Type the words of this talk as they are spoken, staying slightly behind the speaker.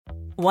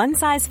One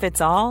size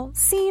fits all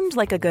seemed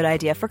like a good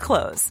idea for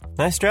clothes.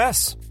 Nice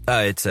dress.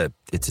 It's a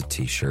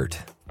t-shirt.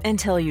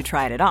 Until you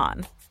tried it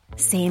on.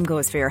 Same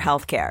goes for your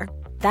healthcare.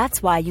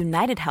 That's why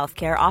United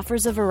Healthcare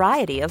offers a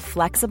variety of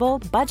flexible,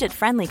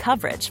 budget-friendly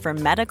coverage for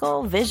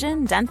medical,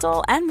 vision,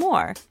 dental, and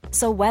more.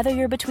 So whether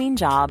you're between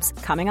jobs,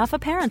 coming off a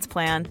parent's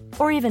plan,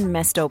 or even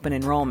missed open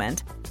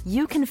enrollment,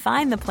 you can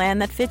find the plan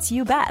that fits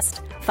you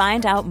best.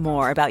 Find out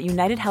more about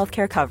United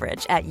Healthcare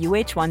coverage at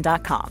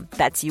uh1.com.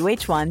 That's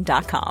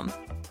uh1.com.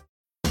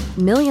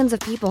 Millions of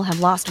people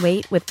have lost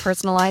weight with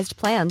personalized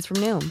plans from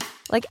Noom.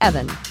 Like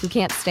Evan, who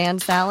can't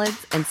stand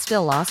salads and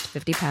still lost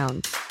 50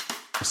 pounds.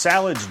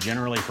 Salads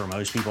generally for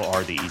most people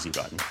are the easy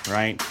button,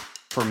 right?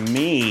 For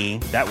me,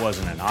 that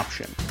wasn't an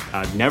option.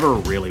 I never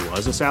really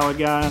was a salad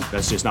guy.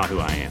 That's just not who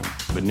I am.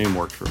 But Noom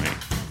worked for me.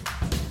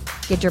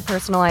 Get your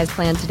personalized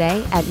plan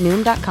today at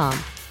Noom.com.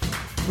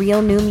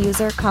 Real Noom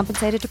user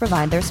compensated to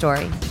provide their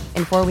story.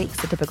 In 4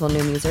 weeks, the typical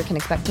Noom user can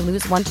expect to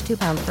lose 1 to 2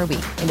 pounds per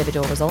week.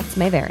 Individual results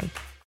may vary.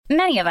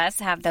 Many of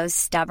us have those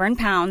stubborn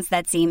pounds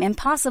that seem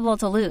impossible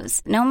to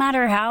lose, no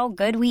matter how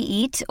good we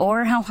eat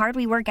or how hard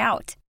we work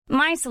out.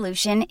 My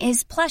solution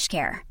is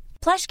PlushCare.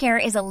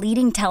 PlushCare is a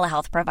leading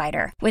telehealth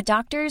provider with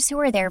doctors who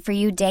are there for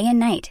you day and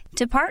night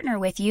to partner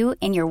with you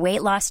in your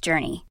weight loss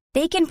journey.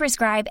 They can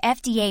prescribe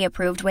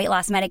FDA-approved weight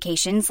loss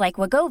medications like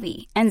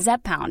Wegovy and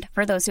Zepbound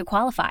for those who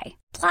qualify.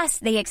 Plus,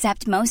 they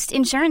accept most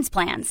insurance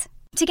plans.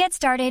 To get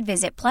started,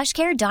 visit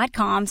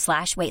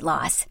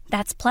plushcare.com/weightloss.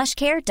 That's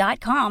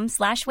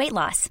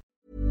plushcare.com/weightloss.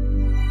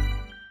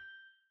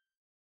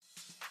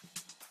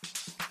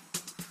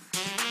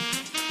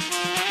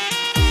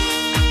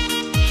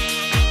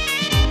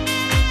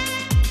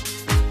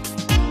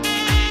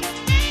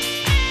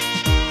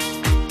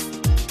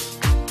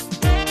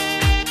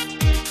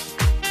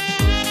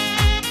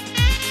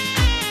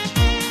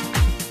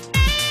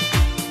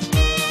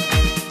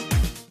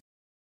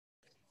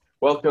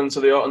 Welcome to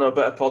the Ought to Know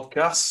Better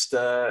podcast.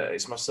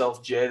 It's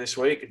myself, Jay, this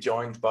week,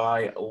 joined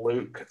by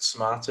Luke,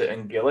 Smarty,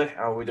 and Gilly.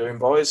 How are we doing,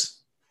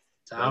 boys?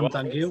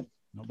 Thank you.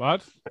 Not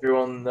bad.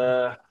 Everyone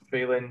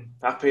feeling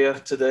happier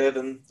today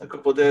than a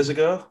couple of days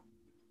ago?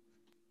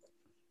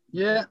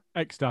 Yeah.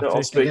 Ecstatic. Don't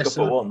all speak up at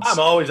once. I'm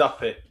always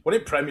happy. We're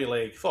in Premier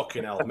League.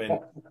 Fucking hell, man.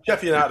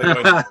 Sheffield United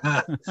are going.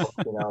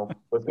 Fucking hell.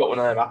 We've got one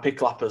of them happy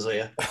clappers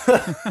here.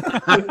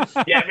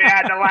 Get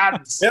behind the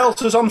lads! The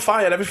altar's on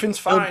fire. Everything's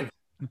fine.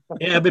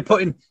 Yeah, he'll be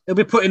putting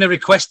a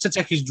request to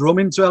take his drum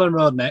into Ellen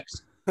Road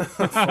next. It's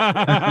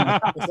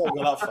not go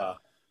that far.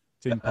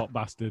 Tin pot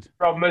bastard.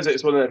 Problem is,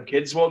 it's one of them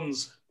kids'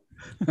 ones.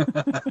 One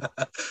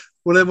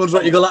of them ones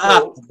what you go like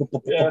that.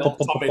 Yeah.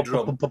 Tommy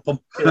drum.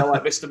 You know,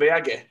 like Mr.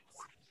 Miyagi.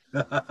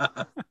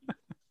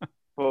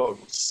 For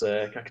God's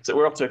sake.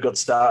 We're off to a good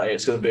start here.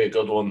 It's going to be a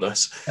good one,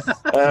 this.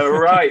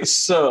 Right,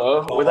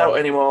 so, without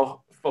any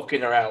more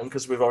fucking around,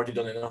 because we've already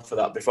done enough of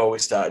that before we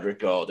started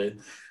recording,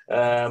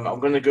 I'm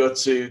going to go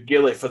to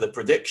Gilly for the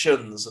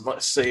predictions, and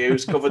let's see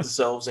who's covered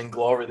themselves in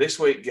glory this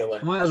week, Gilly.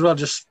 Might as well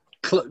just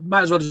cut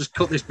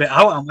this bit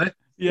out, haven't we?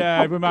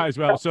 Yeah, we might as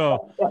well.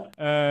 So,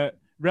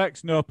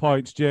 Rex, no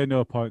points. Jay,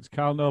 no points.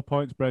 Carl, no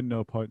points. Bren,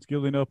 no points.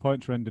 Gilly, no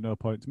points. Renda, no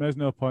points. Mez,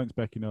 no points.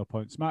 Becky, no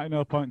points. Smarty,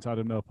 no points.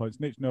 Adam, no points.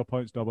 Nitch, no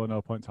points. Dobbo,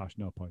 no points. Hash,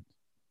 no points.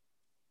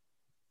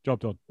 Job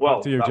done.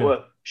 Well, to you, that Jay.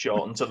 were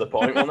short and to the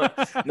point, wasn't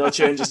it? No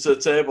changes to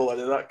the table then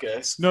in that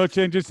case. No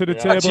changes to the Yeah.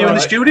 table. That's you in the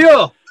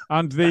studio.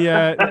 And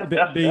the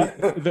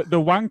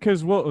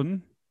Wankers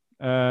Wotton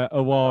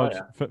award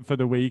for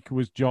the week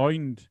was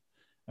jointly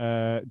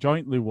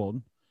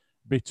won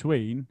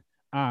between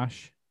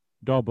Ash,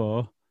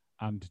 Dobbo,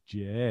 and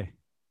Jay,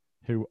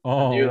 who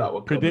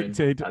all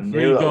predicted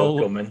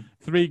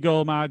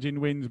three-goal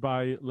margin wins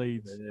by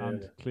Leeds,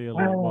 and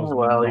clearly it was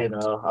well, not. you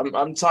know,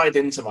 I'm tied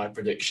into my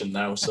prediction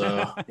now,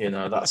 so you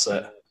know that's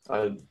it.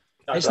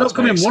 It's not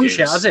coming once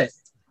yet, has it?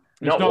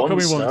 Not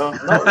once. No,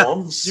 not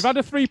once. You've had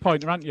a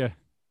 3-pointer, haven't you?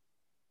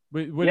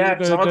 Yeah,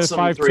 because I had some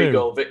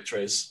 3-goal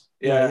victories.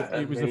 Yeah,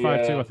 it was the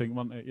 5-2, I think,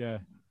 wasn't it? Yeah.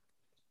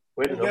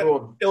 We had another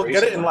one. He'll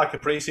get it in like a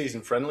pre-season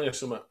friendly or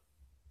something.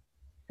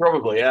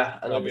 Probably, yeah.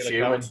 And I'll be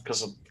fuming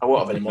because I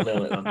won't have any money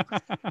on it then.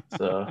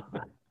 So,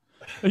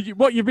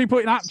 what, you've been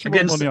putting actual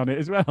money on it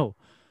as well?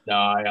 No,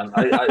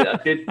 I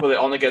did put it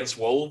on against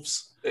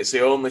Wolves. It's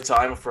the only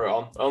time I threw it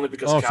on, only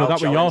because Carl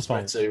challenged me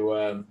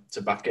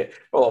to back it.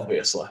 Well,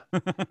 obviously,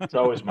 it's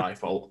always my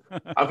fault.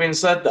 Having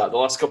said that, the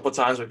last couple of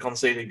times we've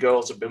conceded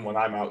goals have been when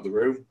I'm out of the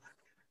room.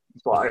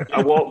 It's like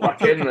I walk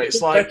back in and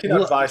it's like taking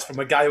advice from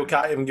a guy who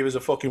can't even give us a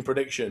fucking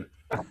prediction.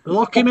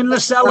 Lock him in the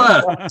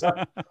cellar.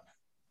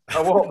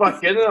 I walk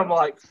back in and I'm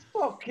like,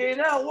 fucking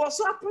hell,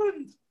 what's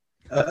happened?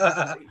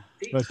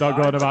 Let's not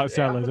go on about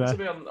sellers. It happened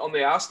to me on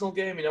the Arsenal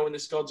game, you know, when they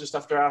scored just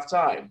after half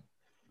time.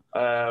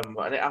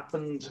 And it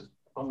happened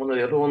on one of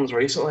the other ones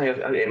recently.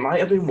 It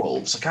might have been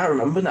Wolves. I can't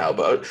remember now,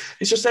 but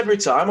it's just every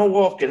time I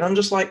walk in, I'm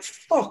just like,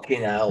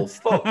 fucking hell,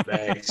 fuck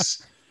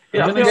this.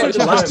 Yeah, I feel like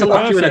just have to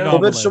lock you in a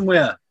cupboard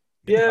somewhere.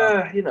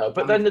 Yeah, you know,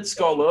 but then they'd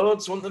score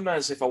loads, wouldn't they,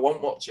 Mez, if I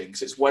wasn't watching?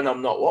 Because it's when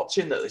I'm not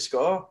watching that they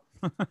score.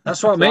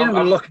 That's what I mean.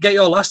 I'm going to get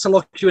your lads to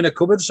lock you in a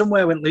cupboard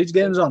somewhere when Leeds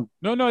game's on.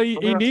 No,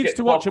 he needs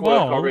to watch them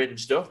all.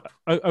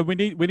 We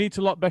need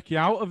to lock Becky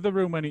out of the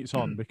room when it's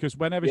on, because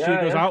whenever she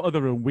goes out of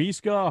the room, we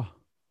score.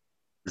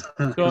 So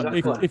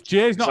exactly. if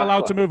Jay's not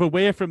allowed to move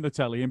away from the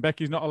telly and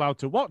Becky's not allowed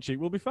to watch it,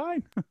 we'll be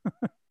fine.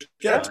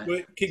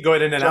 Keep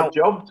going in and out.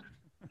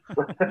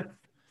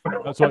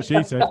 That's what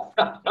she said.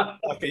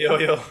 Like a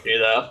yo-yo.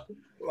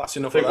 That's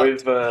enough.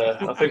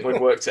 I think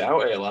we've worked it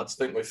out here, lads.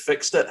 I think we've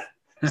fixed it.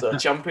 So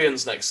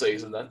champions next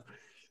season, then.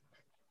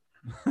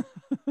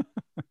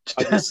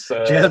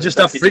 Jay'll just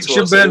have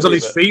friction burns on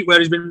his feet where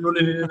he's been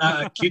running in and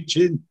out of the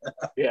kitchen.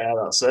 Yeah,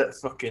 that's it.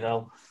 Fucking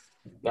hell.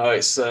 No,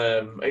 it's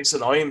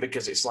annoying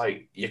because it's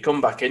like you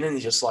come back in and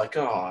you're just like,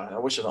 oh, I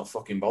wish I'd not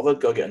fucking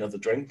bothered. Go get another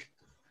drink.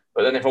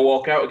 But then if I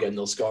walk out again,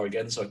 they'll score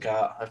again, so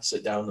I have to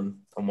sit down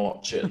and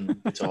watch it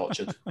and be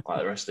tortured like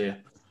the rest of you.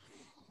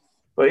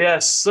 But yeah,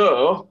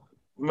 so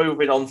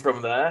moving on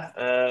from there,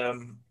 I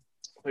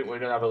think we're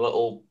going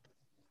to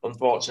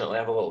unfortunately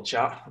have a little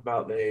chat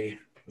about the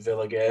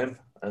Villa game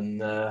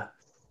and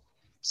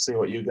see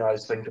what you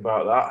guys think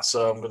about that.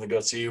 So I'm going to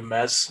go to you,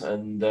 Mez,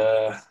 and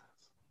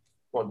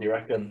what do you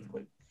reckon?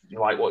 You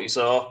like what you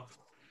saw?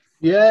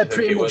 Yeah,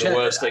 pretty much. It was the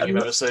worst thing you've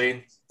ever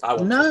seen? I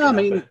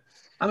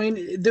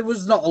mean, there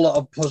was not a lot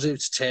of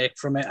positives to take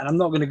from it, and I'm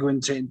not going to go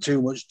into it in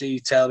too much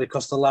detail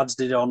because the lads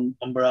did on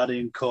Berardi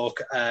and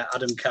Cook,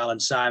 Adam, Carl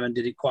and Simon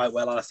did it quite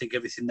well, and I think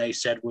everything they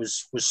said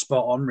was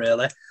spot on,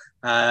 really.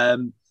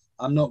 I'm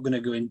not going to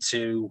go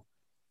into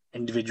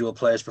individual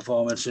players'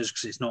 performances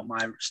because it's not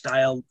my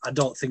style. I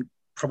don't think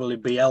probably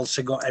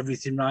Bielsa got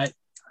everything right,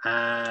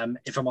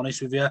 if I'm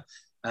honest with you.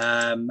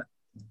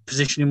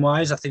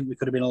 Positioning-wise, I think we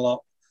could have been a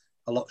lot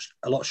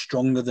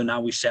stronger than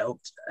how we set up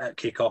at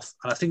kickoff.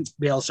 And I think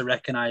Bielsa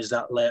recognised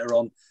that later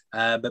on,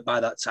 but by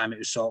that time it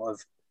was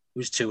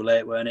too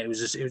late, weren't it? It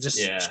was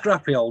just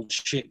scrappy old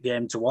shit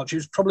game to watch. It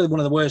was probably one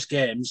of the worst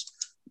games,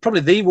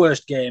 probably the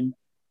worst game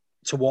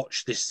to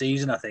watch this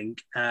season, I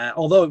think.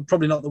 Although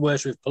probably not the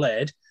worst we've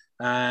played,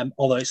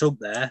 although it's up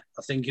there,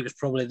 I think it was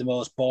probably the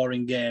most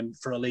boring game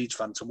for a Leeds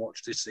fan to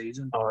watch this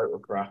season. Oh, it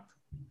was crap.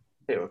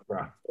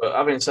 But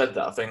having said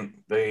that, I think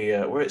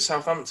we're at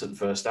Southampton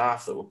first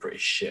half that were pretty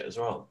shit as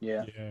well.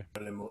 Yeah.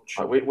 Very much.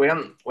 Like we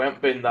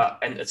haven't been that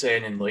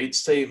entertaining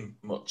Leeds team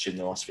much in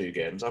the last few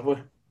games, have we?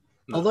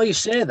 No. Although you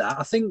say that,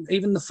 I think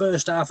even the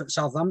first half at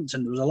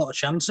Southampton there was a lot of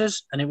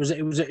chances, and it was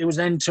an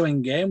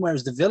end-to-end game,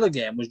 whereas the Villa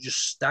game was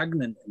just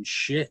stagnant and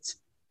shit.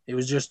 It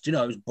was just it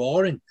was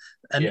boring,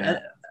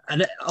 and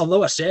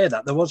although I say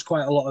that, there was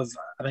quite a lot of,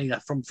 I mean,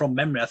 from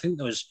memory, I think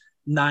there was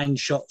 9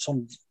 shots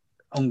on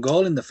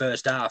goal in the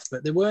first half,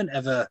 but they weren't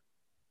ever.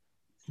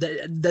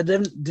 They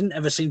didn't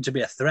ever seem to be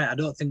a threat. I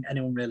don't think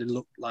anyone really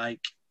looked like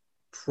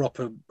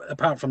proper,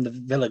 apart from the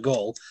Villa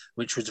goal,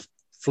 which was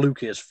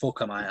fluky as fuck,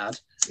 I might add.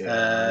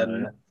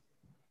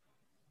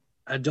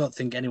 I don't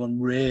think anyone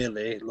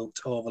really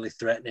looked overly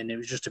threatening. It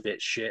was just a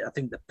bit shit. I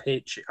think the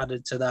pitch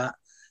added to that.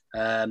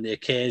 The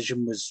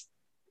occasion was.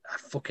 I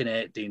fucking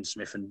hate Dean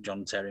Smith and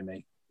John Terry,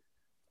 me.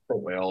 I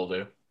think we all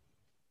do.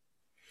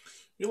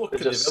 You look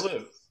at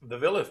the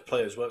Villa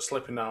players weren't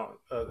slipping out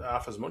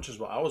half as much as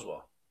what ours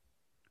were.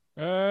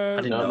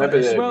 Maybe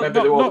they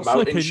weren't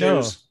mountain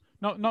shoes.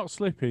 No, not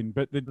slipping,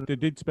 but they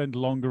did spend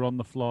longer on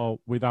the floor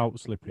without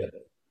slipping. Yeah.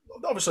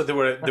 Obviously, they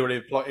were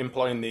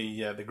employing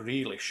the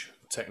Grealish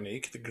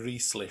technique, the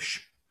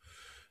Greaslish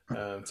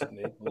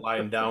technique,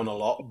 lying down a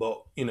lot.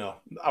 But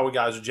our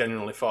guys are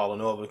genuinely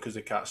falling over because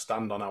they can't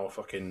stand on our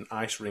fucking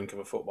ice rink of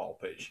a football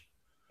pitch,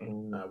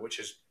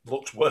 which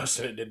looks worse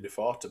than it did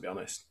before, to be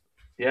honest.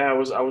 Yeah,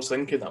 I was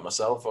thinking that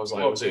myself. I was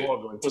like, was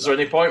there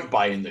any point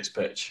buying this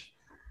pitch?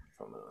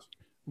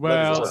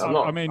 Well,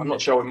 I'm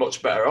not showing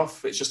much better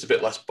off. It's just a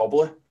bit less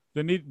bobbly.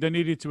 They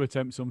needed to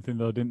attempt something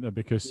though, didn't they?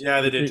 Because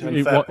they did.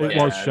 It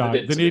was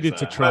shy. They needed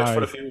to try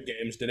for a few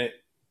games, didn't it?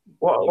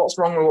 What's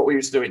wrong with what we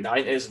used to do in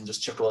 '90s and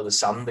just chuck a load of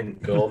sand in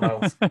goal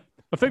mouth? I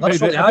think they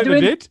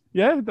did.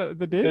 Yeah,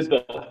 they did.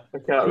 I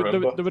can't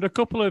remember. There were a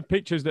couple of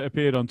pictures that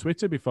appeared on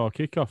Twitter before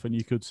kickoff, and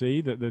you could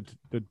see that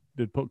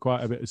they'd put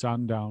quite a bit of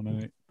sand down,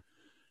 and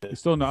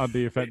it's still not had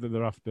the effect that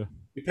they're after.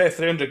 You pay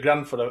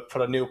 $300,000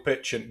 for a new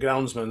pitch, and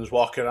groundsman's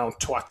walking around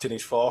twatting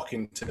his fork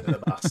into the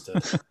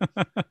bastard,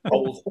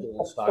 old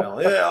school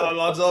style. Yeah,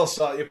 lads, I'll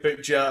sort your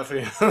pitch out for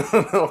you,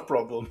 no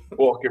problem.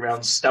 Walking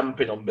around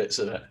stamping on bits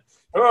of it.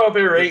 Oh,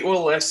 be right,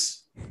 will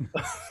this?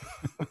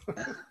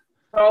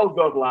 All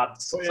good,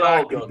 lads. It's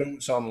all good.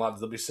 Boots on,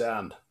 lads. They'll be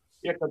sound.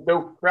 You can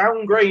do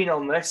crown green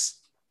on this.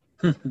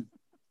 But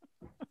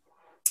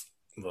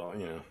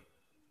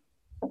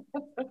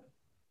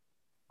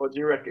What do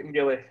you reckon,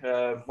 Gilly?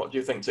 What do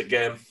you think's at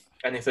game?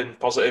 Anything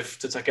positive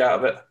to take out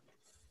of it?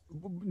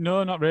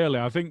 No, not really.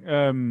 I think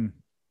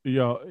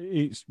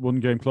it's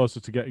one game closer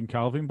to getting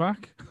Calvin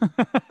back.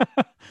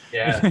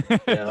 Yeah,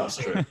 that's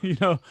true.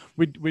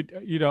 We're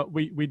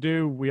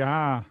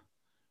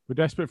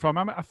desperate for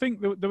him. I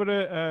think there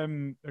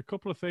were a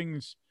couple of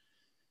things.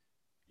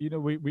 We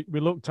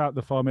looked at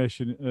the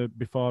formation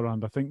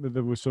beforehand. I think that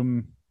there was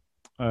some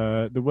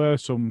there were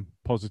some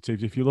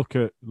positives. If you look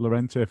at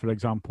Llorente, for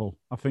example,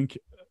 I think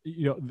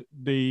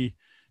the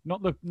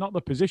not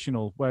the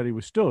positional where he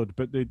was stood,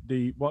 but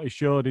the what he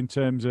showed in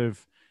terms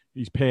of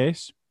his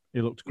pace,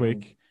 he looked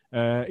quick.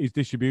 His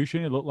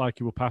distribution, it looked like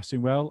he was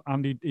passing well,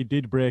 and he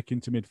did break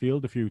into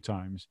midfield a few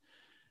times.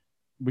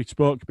 We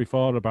spoke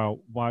before about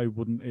why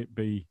wouldn't it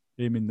be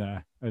him in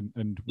there,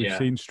 and we've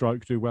seen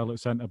Struijk do well at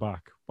centre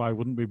back. Why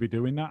wouldn't we be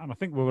doing that? And I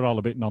think we were all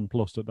a bit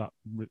nonplussed that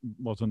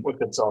wasn't. We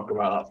could talk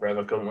about that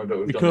forever, couldn't we? But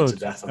we've done it to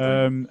death.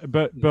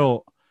 But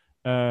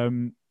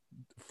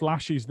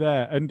Flash is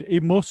there, and he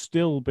must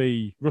still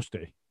be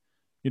rusty,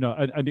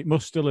 and it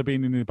must still have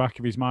been in the back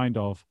of his mind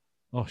of,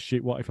 oh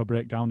shit, what if I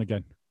break down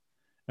again?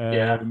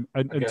 And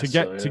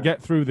to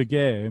get through the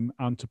game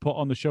and to put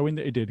on the showing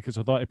that he did, because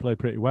I thought he played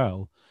pretty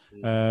well.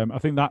 I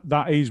think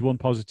that is one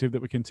positive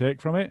that we can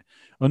take from it.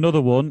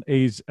 Another one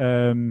is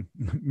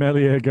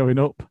Meslier going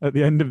up at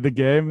the end of the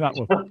game. That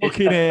was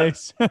fucking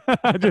ace.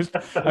 I just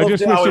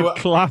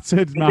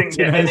clattered Martinez. Didn't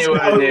get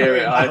anywhere near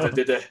it either,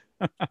 did he?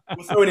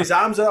 We're throwing his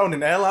arms around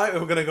in air like we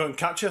were going to go and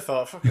catch it. I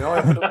thought, fucking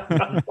hell,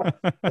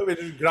 let me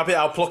just grab it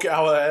out, pluck it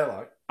out of the air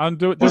like. And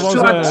there was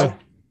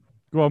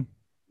go on.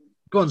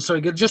 Go on,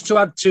 sorry. Just to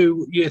add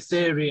to your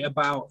theory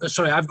about...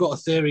 I've got a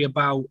theory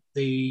about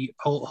the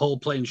whole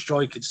playing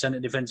striker, centre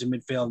defensive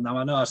midfield. Now,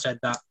 I know I said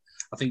that.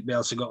 I think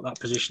Bielsa got that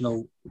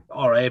positional,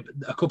 or a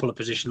couple of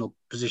positions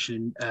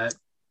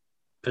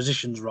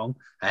wrong.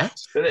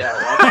 Spit it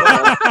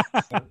out.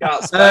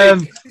 Can't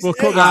speak. We'll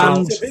cut that.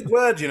 It's a big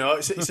word,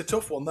 It's a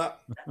tough one, that.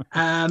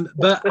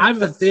 But I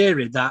have a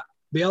theory that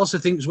Bielsa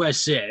thinks we're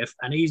safe,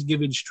 and he's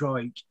giving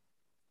Struijk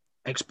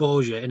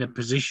exposure in a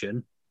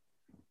position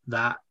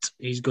that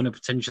he's going to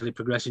potentially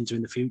progress into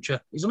in the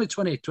future. He's only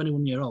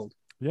 21 year old.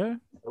 Yeah.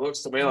 It looks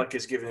to me like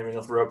he's giving him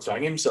enough rope to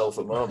hang himself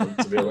at the moment,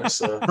 to be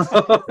honest.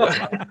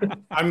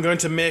 I'm going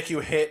to make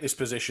you hate this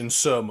position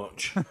so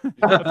much.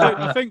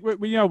 I think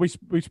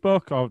we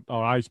spoke, or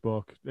I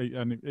spoke,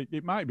 and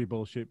it might be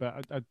bullshit,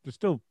 but I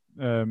still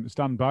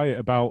stand by it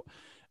about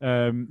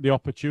the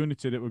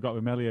opportunity that we've got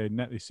with Meslier in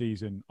net this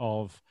season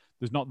of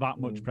there's not that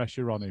much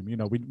pressure on him.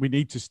 We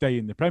need to stay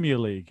in the Premier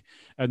League,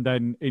 and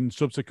then in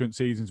subsequent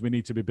seasons we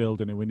need to be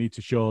building, and we need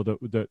to show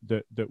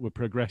that we're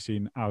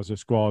progressing as a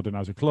squad and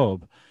as a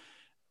club.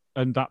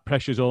 And that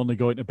pressure's only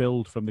going to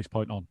build from this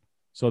point on.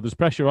 So there's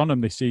pressure on him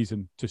this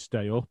season to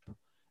stay up,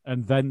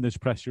 and then there's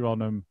pressure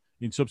on him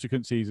in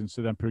subsequent seasons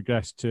to then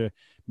progress to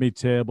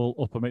mid-table,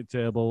 upper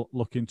mid-table,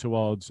 looking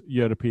towards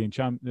European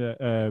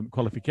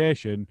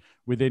qualification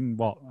within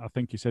what I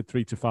think you said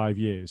 3 to 5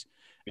 years.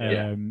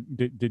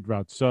 Did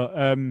Rad.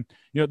 So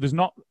there's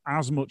not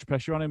as much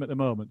pressure on him at the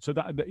moment. So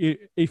that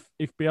if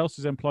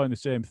Bielsa's employing the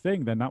same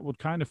thing, then that would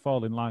kind of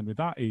fall in line with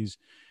that. Is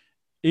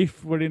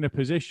if we're in a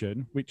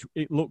position, which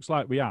it looks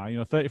like we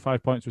are,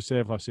 35 points were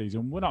saved last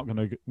season. We're not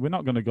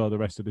going to go the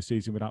rest of the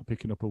season without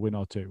picking up a win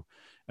or two.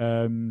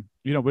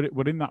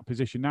 We're in that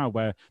position now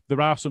where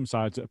there are some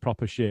sides that are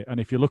proper shit,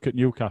 and if you look at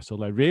Newcastle,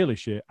 they're really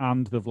shit,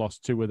 and they've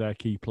lost 2 of their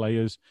key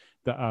players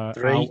that are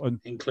 3, out,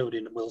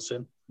 including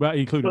Wilson. Well,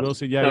 including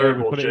Wilson, we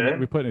put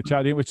it in a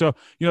chat, didn't we? So,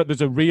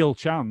 there's a real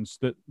chance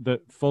that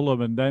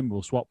Fulham and them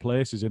will swap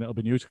places, and it'll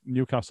be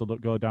Newcastle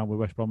that go down with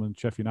West Brom and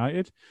Sheffield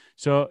United.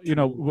 So,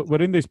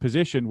 we're in this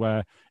position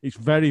where it's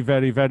very,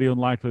 very, very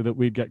unlikely that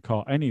we'd get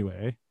caught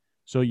anyway.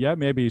 So,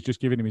 maybe he's just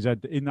giving him his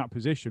head in that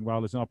position while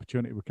there's an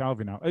opportunity with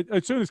Calvin out.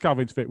 As soon as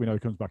Calvin's fit, we know he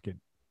comes back in.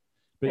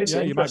 But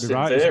you might be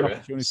right. It's an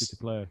opportunity to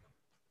play.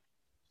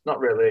 Not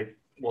really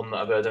one that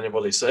I've heard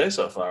anybody say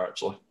so far,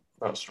 actually.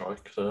 That's right.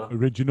 So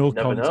original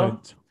content.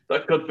 Know.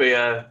 That could be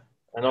an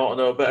Ought to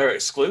Know Better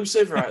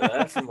exclusive right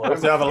there. From we'll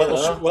have to have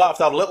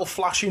a little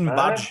flashing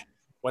badge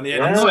when the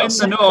end. I'm not in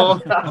the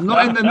know. I'm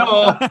not in the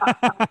know.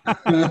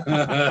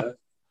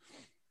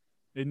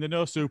 In the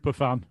know, super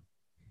fan.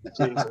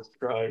 Jesus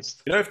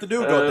Christ! If they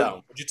do go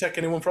down, would you take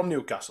anyone from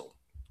Newcastle?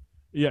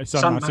 Yeah,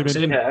 Sam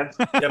Maximin. Yeah,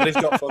 but he's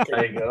got fucking.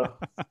 There you go.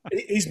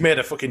 He's made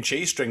of fucking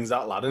cheese strings,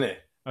 that lad, isn't he?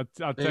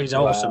 He's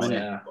awesome, isn't he?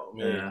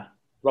 Yeah.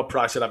 Rob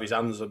Price would have his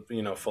hands,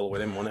 full with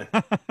him, wouldn't he?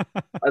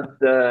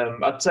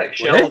 I'd take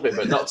Shelby,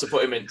 but not to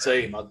put him in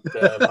team.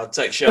 I'd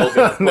take Shelby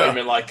and put him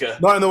in like a.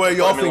 Not in the way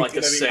you're thinking. Like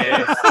a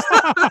safe.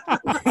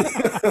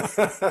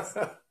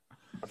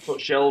 I'd put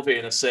Shelby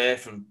in a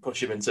safe and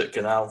push him into the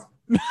canal.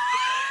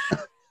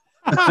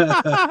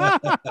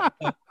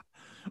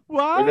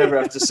 Why? We never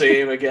have to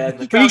see him again.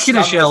 Speaking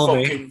of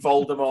Shelby, fucking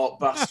Voldemort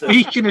bastard.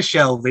 Speaking of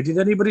Shelby, did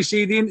anybody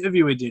see the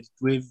interview he did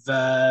with?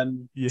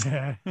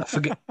 Yeah, I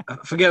forget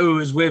who it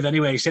was with.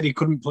 Anyway, he said he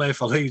couldn't play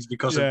for Leeds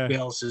because of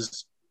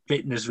Bielsa's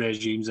fitness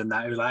regimes and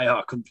that. He was like,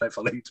 I couldn't play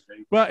for Leeds.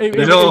 Well,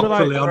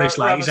 honest,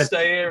 like he said,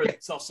 stay here and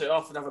toss it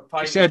off and have a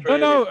pint. He said,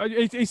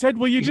 he said,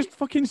 will you just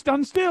fucking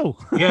stand still?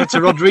 Yeah,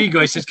 to Rodrigo,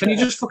 he says, can you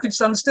just fucking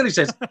stand still? He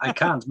says, I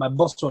can't. My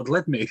boss won't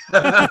let me.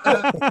 My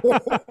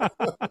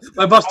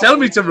boss tell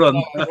me to run.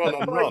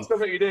 Run.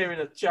 Something you do in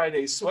a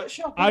Chinese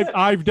sweatshop.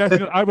 I would have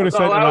said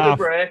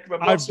that.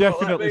 I've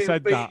definitely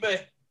said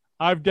that.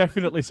 I've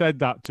definitely said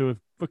that to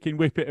fucking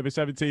whippet of a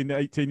 17,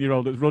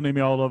 18-year-old that's running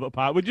me all over the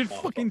park. Would you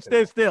fucking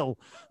stay still?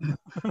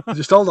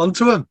 Just hold on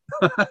to him.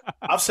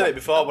 I've said it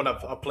before when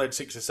I've played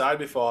 6-a-side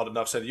before, and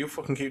I've said, you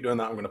fucking keep doing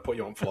that, I'm going to put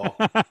you on floor.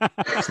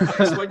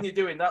 It's when you're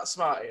doing that,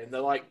 Smarty, and they're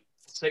like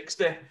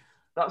 60.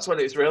 That's when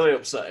it's really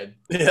upsetting.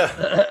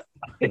 Yeah.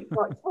 It's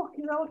like,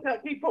 fucking hell, I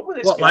can't keep up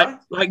with this guy.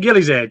 Like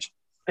Gilly's age?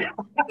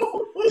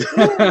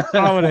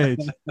 Our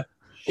age.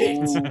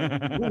 It's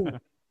a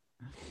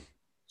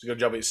good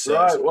job. It's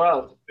right.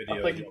 Well,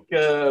 I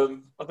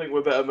think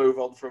we better move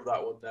on from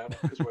that one now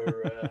because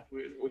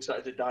we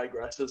started to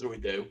digress as we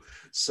do.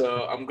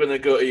 So I'm going to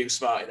go to you,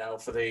 Smarty, now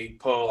for the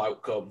poll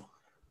outcome.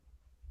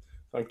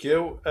 Thank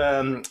you.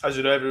 As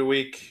you know, every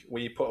week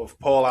we put a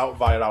poll out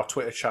via our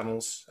Twitter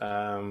channels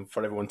for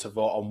everyone to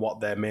vote on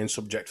what their main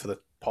subject for the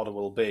pod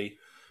will be.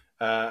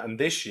 And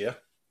this week's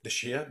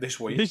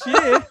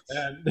poll.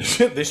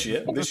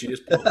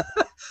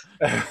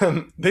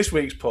 This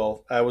week's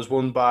poll was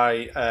won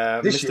by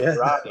Mr.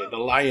 Bradley,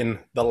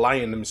 the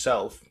lion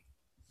himself,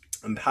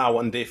 and how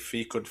and if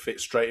he could fit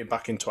straight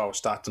back into our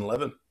starting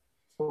 11.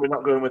 We're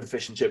not going with the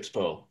fish and chips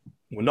poll.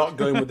 We're not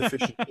going with the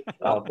fish and chips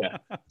poll. Okay,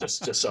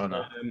 just so I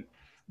know.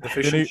 The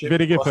fish and chips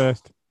vinegar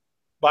first.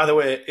 By the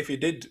way, if you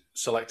did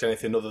select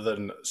anything other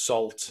than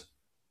salt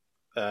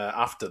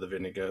after the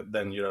vinegar,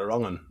 then you're a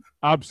wrong one.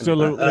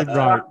 Absolutely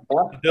right.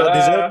 You don't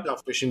deserve to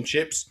have fish and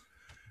chips.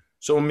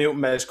 Someone mute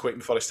Mays quick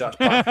before he starts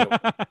packing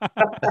up.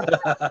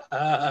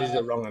 He's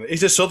a wrong one.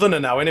 He's a southerner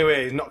now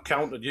anyway. He's not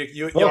counted.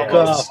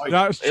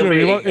 That's true.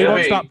 He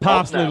wants that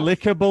parsley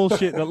liquor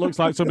bullshit that looks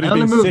like somebody's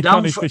been sick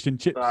on his fish and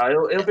chips.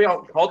 He'll be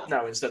on cod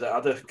now instead of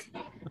haddock.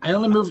 I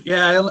only moved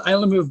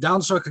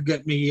down so I could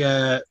get me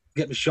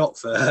shot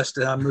first,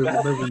 and I'm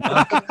moving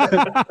back.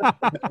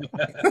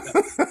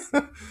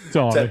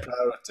 Sorry.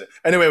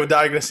 Anyway, we're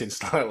digressing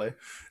slightly.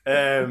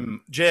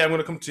 Jay, I'm going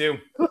to come to you.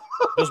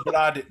 Does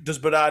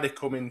Berardi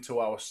come into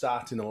our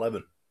starting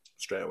 11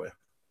 straight away?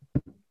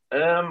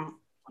 God,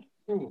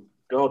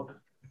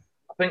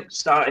 I think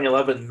starting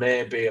 11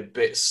 may be a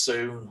bit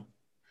soon.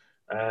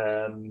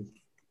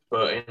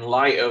 But in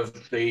light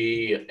of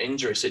the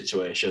injury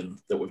situation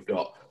that we've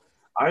got,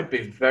 I'd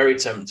be very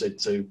tempted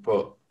to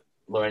put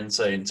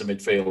Llorente into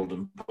midfield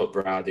and put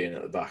Berardi in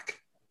at the back.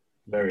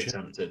 Very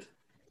tempted.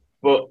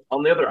 But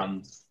on the other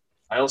hand,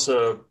 I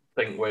also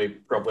think we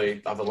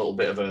probably have a little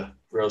bit of a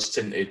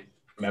rose-tinted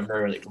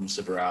memory when it comes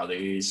to Berardi.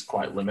 He's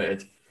quite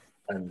limited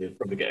and he'll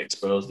probably get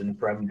exposed in the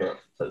Prem, but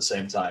at the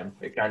same time,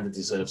 it kind of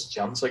deserves a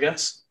chance, I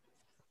guess.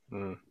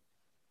 I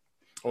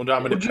wonder how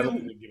many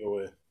penalties he'd give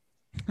away.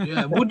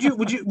 Yeah, would you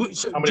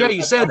Jay,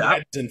 you said that.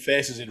 Heads and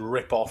faces he'd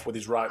rip off with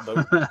his right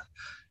boot.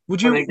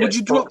 Would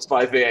you drop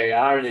by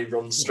VAR and he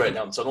runs straight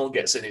down the tunnel,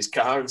 gets in his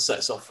car and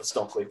sets off for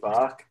Stockley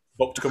Park?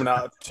 Booked coming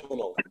out of the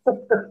tunnel.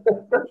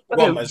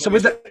 So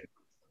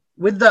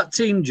with that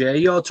team, Jay,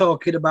 you're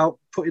talking about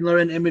putting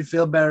Llorente in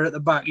midfield, Berra at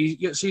the back.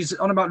 He's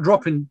on about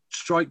dropping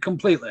Strike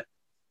completely.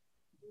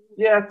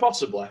 Yeah,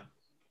 possibly.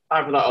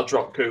 Either that or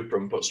drop Cooper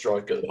and put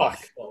Strike at the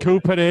back.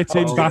 Cooper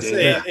 18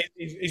 bastard.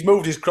 He's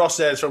moved his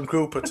crosshairs from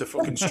Cooper to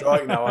fucking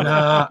Strike now.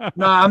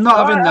 No, I'm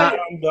not having that.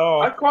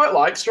 I quite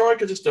like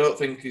Strike. I just don't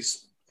think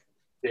he's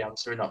the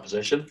answer in that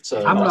position.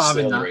 So I'm that's not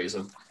having the that.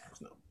 reason.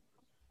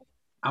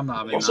 I'm not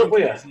having What's that. up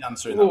with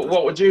you?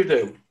 What would you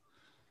do?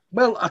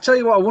 Well, I'll tell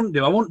you what I wouldn't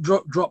do. I wouldn't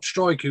drop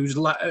Strike, who's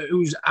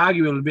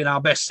arguably been our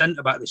best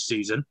centre-back this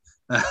season.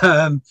 But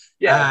I'm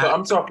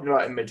talking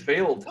about in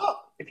midfield.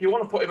 If you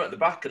want to put him at the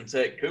back and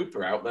take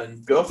Cooper out,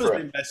 then go for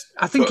it.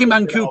 I think him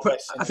and Cooper.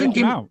 I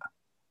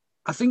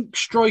think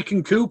Strike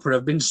and Cooper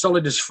have been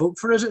solid as fuck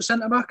for us at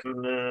centre back.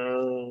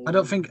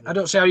 I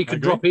don't see how you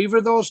could drop either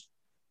of those.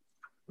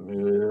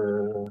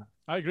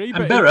 I agree.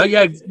 And Berra,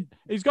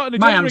 he's got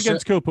an agenda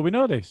against Cooper. We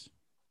know this.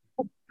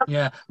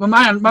 Yeah. Well,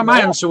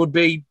 my answer would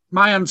be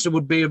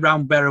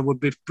around Berra would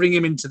be bring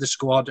him into the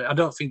squad. I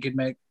don't think he'd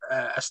make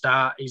a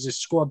start. He's a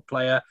squad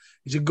player.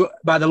 He's a good,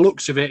 by the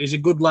looks of it, he's a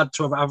good lad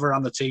to have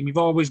around the team. You've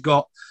always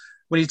got,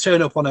 when you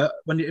turn up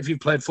if you've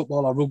played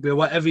football or rugby or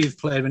whatever you've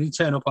played, when you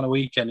turn up on a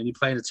weekend and you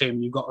play in a team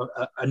and you've got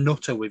a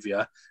nutter with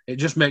you, it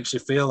just makes you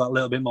feel that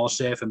little bit more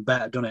safe and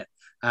better, doesn't it?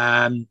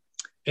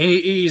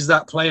 He is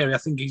that player. I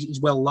think he's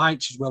well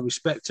liked. He's well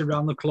respected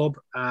around the club.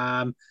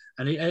 And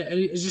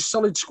he's a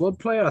solid squad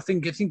player. I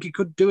think he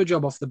could do a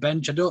job off the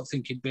bench. I don't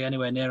think he'd be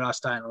anywhere near our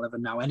starting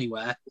 11 now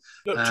anywhere.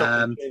 You don't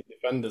chop and change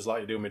defenders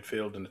like you do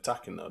midfield and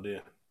attacking, though, do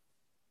you?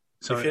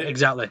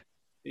 Exactly.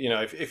 You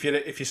know, if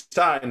you're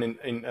starting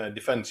in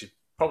defence, you're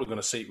probably going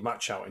to seek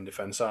match out in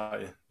defence,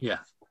 aren't you? Yeah.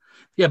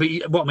 Yeah, but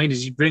what I mean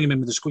is you bring him in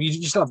with the squad.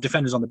 You still have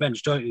defenders on the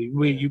bench, don't you?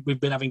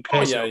 We've been having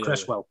Casey or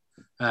Cresswell.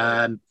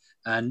 And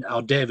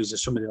or Davies or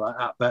somebody like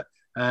that.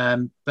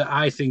 But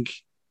I think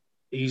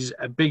he's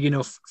a big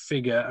enough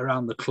figure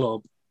around the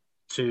club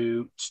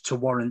to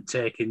warrant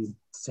taking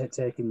to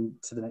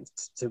the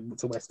next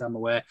to West Ham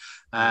away.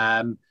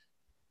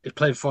 He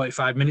played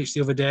 45 minutes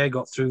the other day,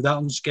 got through that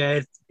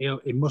unscathed.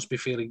 He must be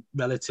feeling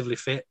relatively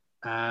fit.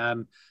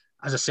 As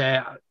I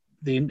say,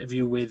 the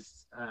interview with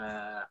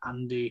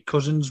Andy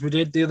Cousins we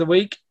did the other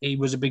week, he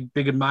was a big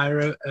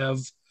admirer of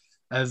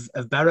of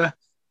Berra,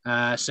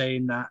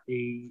 saying that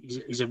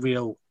he's a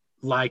real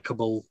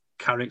likeable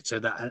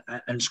character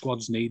and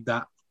squads need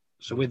that.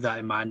 So with that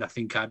in mind, I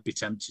think I'd be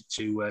tempted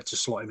to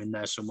slot him in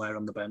there somewhere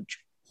on the bench.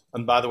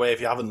 And by the way, if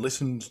you haven't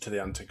listened to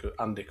the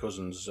Andy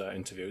Cousins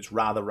interview, it's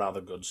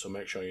rather good. So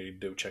make sure you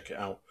do check it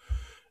out.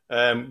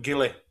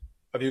 Gilly,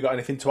 have you got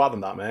anything to add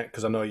on that, mate?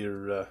 Because I know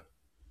you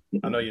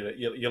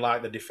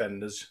like the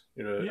defenders.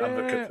 You're an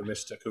advocate for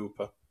Mr.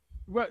 Cooper.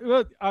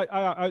 Well,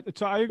 I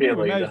agree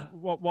with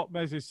what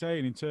Mez is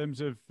saying in terms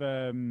of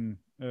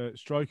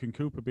Struijk and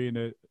Cooper being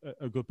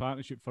a good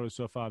partnership for us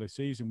so far this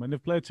season. When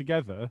they've played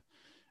together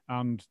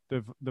and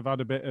they've had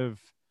a bit of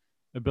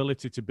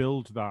ability to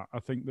build that, I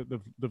think that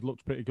they've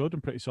looked pretty good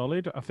and pretty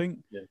solid. I think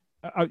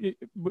I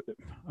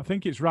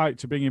think it's right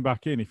to bring him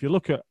back in. If you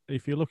look at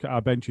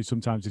our benches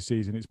sometimes this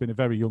season, it's been a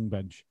very young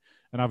bench,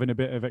 and having a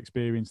bit of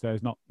experience there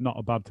is not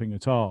a bad thing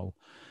at all.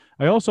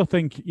 I also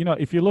think,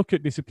 if you look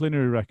at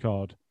disciplinary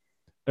record,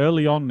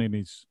 early on in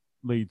his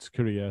Leeds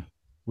career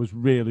was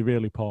really,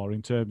 really poor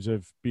in terms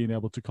of being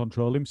able to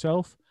control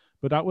himself,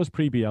 but that was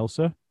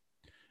pre-Bielsa.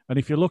 And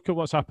if you look at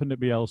what's happened at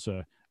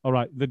Bielsa, all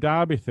right, the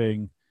Derby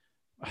thing,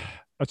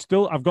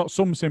 I've got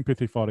some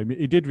sympathy for him.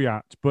 He did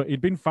react, but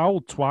he'd been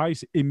fouled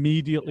twice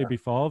immediately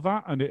before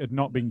that, and it had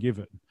not been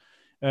given.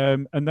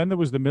 And then there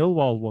was the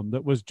Millwall one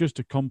that was just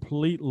a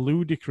complete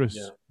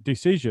ludicrous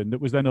decision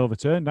that was then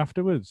overturned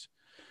afterwards.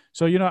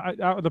 So,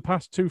 out of the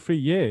past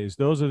 2-3 years,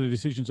 those are the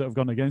decisions that have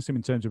gone against him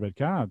in terms of red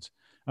cards.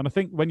 And I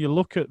think when you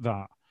look at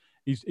that,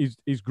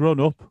 he's grown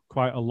up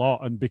quite a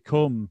lot and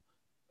become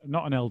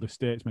not an elder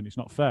statesman, it's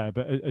not fair,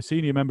 but a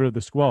senior member of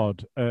the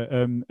squad.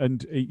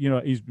 And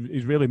he's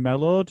really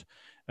mellowed.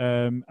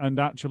 And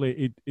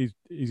actually,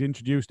 he's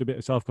introduced a bit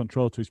of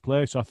self-control to his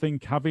play. So I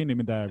think having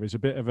him in there is a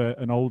bit of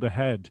an older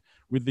head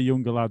with the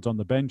younger lads on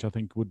the bench, I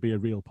think would be a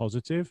real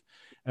positive.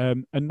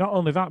 And not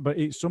only that, but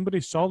it's somebody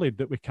solid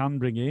that we can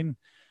bring in.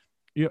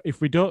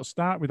 If we don't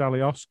start with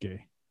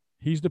Alioski,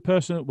 he's the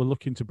person that we're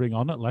looking to bring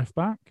on at left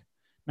back.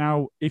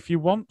 Now, if you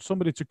want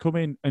somebody to come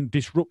in and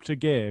disrupt a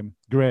game,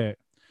 great.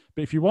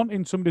 But if you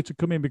want somebody to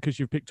come in because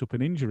you've picked up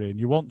an injury and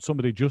you want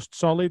somebody just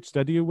solid,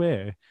 steady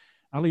away,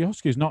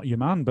 Alioski is not your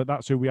man, but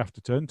that's who we have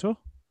to turn to.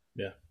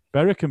 Yeah.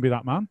 Berra can be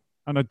that man.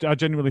 And I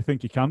genuinely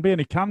think he can be.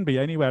 And he can be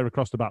anywhere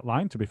across the back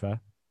line, to be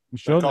fair. I'm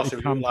sure that he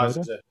can play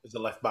as a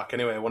left back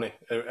anyway, wasn't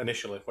he?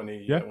 Initially, when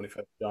he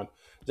first joined.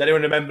 Does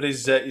anyone remember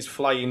his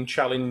flying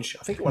challenge?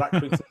 I think it was at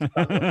Accrington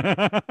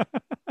Stanley.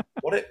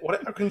 What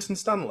it Accrington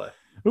Stanley?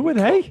 Who were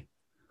they?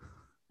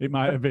 It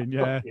might have been,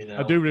 yeah.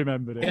 I do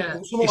remember it. Yeah.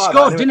 He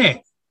scored, didn't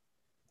he?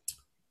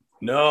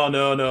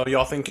 No.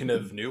 You're thinking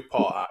of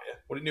Newport, aren't you?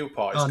 What did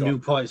Newport score?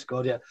 Newport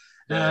scored,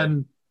 yeah.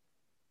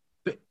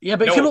 But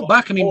if you look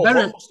back, I mean,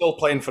 Berra was still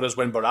playing for us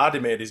when Berardi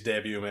made his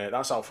debut, mate.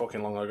 That's how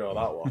fucking long ago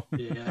that was.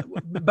 Yeah,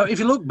 but if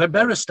you look,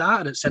 Berra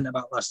started at centre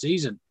back last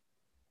season.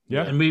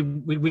 Yeah, and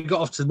we got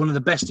off to one of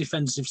the best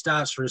defensive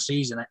starts for a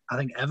season, I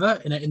think,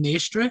 ever in the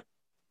history, if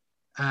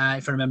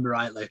I remember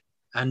rightly.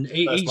 And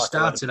he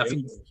started, I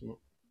think.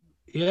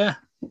 Yeah.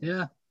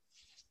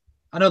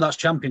 I know that's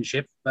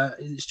Championship, but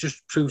it's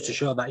just proves to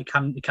show that he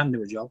can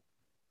do a job.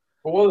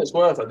 For what it's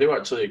worth, I do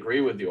actually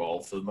agree with you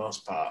all for the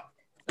most part.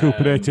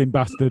 Cooperating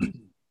bastard.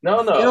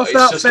 No. Get off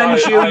that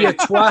fence, you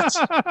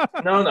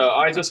twat. No.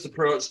 I just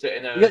approached it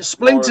in a. You get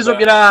splinters up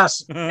your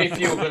ass.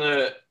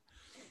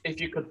 If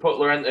you could put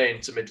Llorente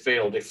into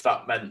midfield, if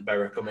that meant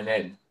Berra coming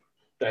in,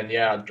 then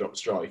yeah, I'd drop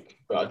Struijk.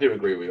 But I do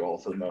agree with you all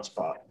for the most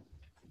part.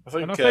 I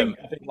think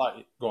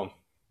go on.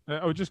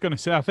 I was just going to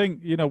say, I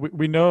think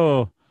we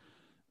know.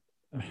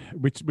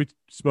 We've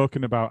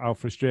spoken about how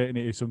frustrating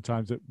it is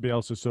sometimes that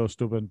Bielsa's so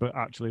stubborn, but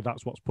actually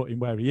that's what's put him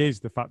where he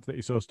is, the fact that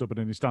he's so stubborn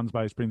and he stands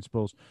by his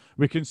principles.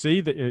 We can see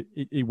that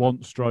he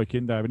wants Struijk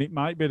in there, and it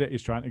might be that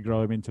he's trying to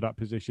grow him into that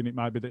position. It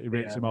might be that he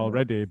rates him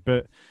already,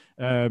 but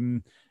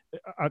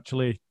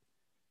actually,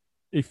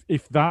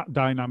 if that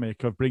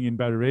dynamic of bringing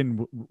Berra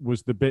in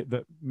was the bit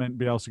that meant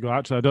Bielsa go,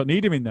 actually, I don't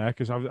need him in there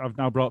because I've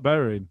now brought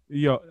Berra in.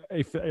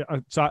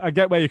 So I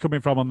get where you're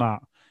coming from on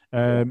that.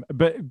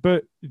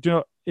 But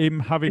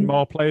him having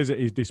more players at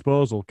his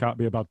disposal can't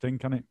be a bad thing,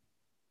 can it?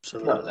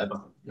 No,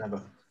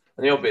 never.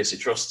 And he obviously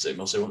trusts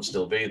him, else he won't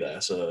still be there.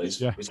 So he's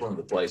one of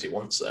the players he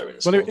wants there.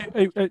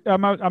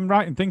 I'm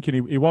right in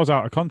thinking he was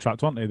out of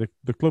contract, wasn't he?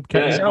 The club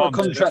kept him out of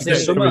contract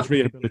this summer. His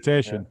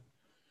rehabilitation.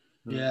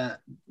 Yeah.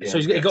 So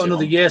he's got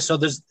another year. So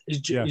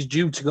he's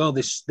due to go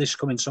this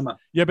coming summer.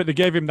 Yeah, but they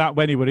gave him that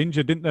when he were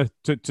injured, didn't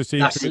they? To see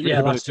his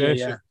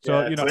rehabilitation. Yeah.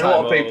 So a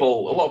lot of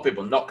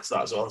people knocked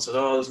that as well and said,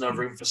 "Oh, there's no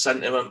room for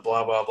sentiment,"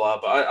 blah blah blah.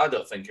 But I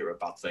don't think it was a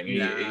bad thing.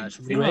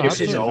 He'd given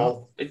his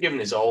all. He'd given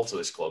his all to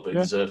this club. He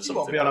deserved something. He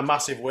won't be on a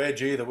massive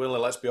wage either, will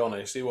he? Let's be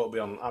honest. He won't be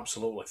on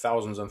absolutely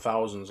thousands and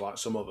thousands like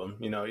some of them.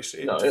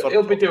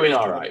 He'll be doing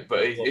all right,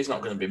 but he's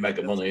not going to be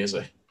mega money, is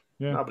he?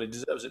 Yeah. No, but he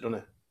deserves it,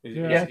 doesn't he?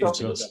 Yeah, he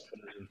does.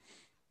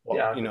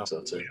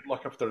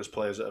 Look after his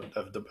players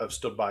that have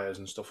stood by us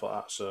and stuff like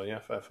that. So yeah,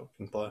 fair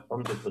fucking play.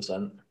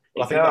 100%.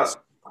 I think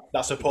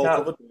that's a Paul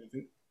covered.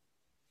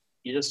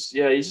 You just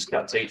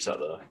can't teach that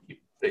though.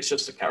 It's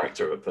just the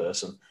character of a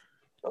person.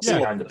 That's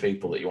the kind of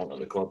people that you want at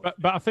the club.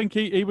 But I think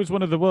he was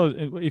one of the ones.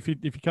 If you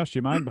cast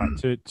your mind back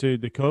to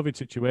the COVID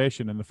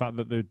situation and the fact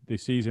that the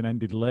season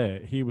ended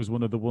late, he was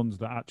one of the ones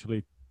that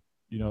actually,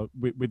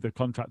 with the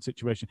contract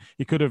situation,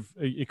 he could have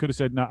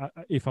said, "No,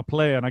 if I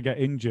play and I get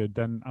injured,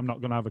 then I'm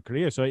not going to have a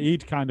career." So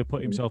he'd kind of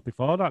put himself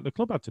before that. The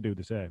club had to do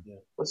the same. Yeah.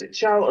 Was it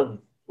Charlton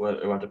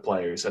who had a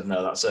player who said,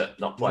 "No, that's it,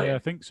 not playing"? Yeah, I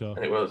think so.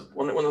 And it was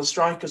one of the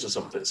strikers or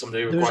something.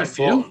 Somebody who was quite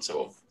important to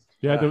him.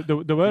 Yeah,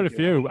 there were a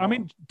few. I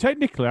mean,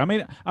 technically,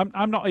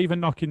 I'm not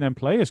even knocking them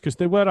players because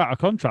they were out of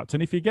contract.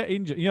 And if you get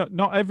injured,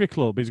 not every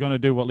club is going to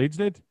do what Leeds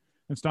did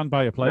and stand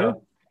by a player.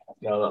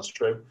 No, that's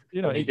true.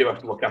 You do have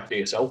to look after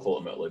yourself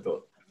ultimately,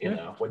 but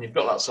when you've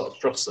got that sort of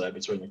trust there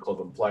between the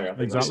club and player, I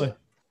think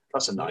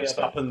that's a nice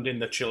thing. Happened in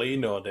the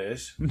Chileno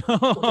days. No,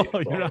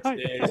 you're right.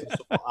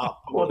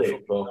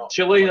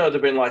 Chileno would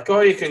have been like,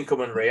 "Oh, you can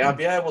come and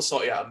rehab. Yeah, we'll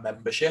sort you out a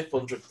membership,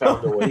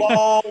 £100 a week."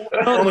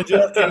 Only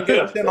just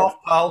get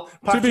off, pal.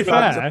 To be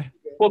fair,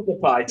 put the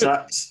pie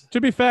tax.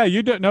 To be fair,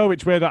 you don't know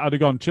which way that had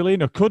gone.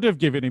 Chileno could have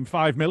given him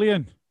 $5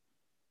 million.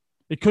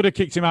 He could have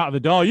kicked him out of the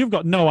door. You've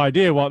got no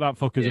idea what that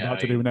fucker's about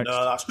to do next.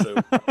 No, that's true.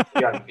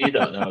 Yeah, you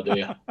don't know, do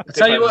you? I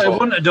tell you what, I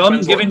wouldn't have done,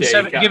 giving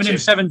him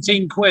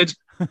 17 quid.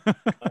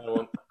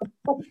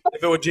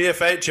 If it were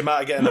GFH, you might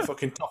have gotten a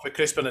fucking toffee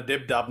crisp and a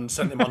dib dab and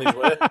sent him on his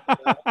way.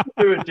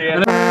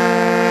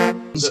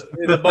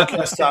 The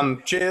bucket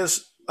stand.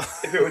 Cheers.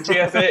 If it were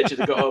GFH, you'd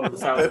have got home and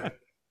found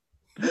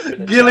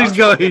Gilly's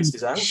going.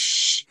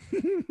 Shh.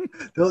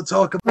 Don't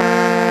talk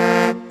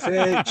about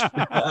GFH.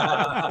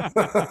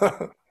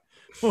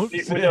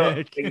 We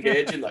don't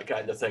engage in that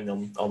kind of thing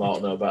on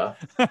Ought Know Better.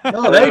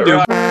 No, they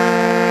do.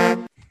 I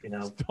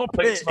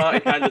think Smarty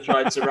kind of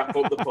tried to wrap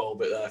up the poll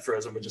bit there for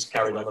us, and we just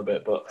carried on a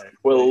bit. But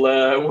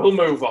we'll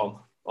move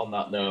on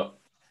that note.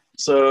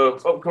 So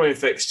upcoming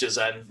fixtures,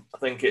 then I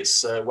think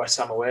it's West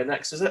Ham away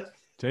next, is it?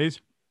 It is.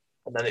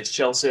 And then it's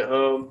Chelsea at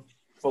home,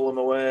 Fulham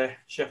away,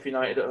 Sheffield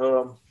United at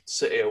home,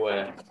 City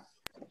away.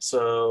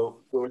 So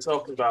we were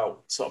talking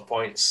about sort of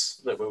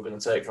points that we were going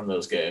to take from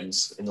those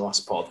games in the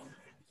last pod.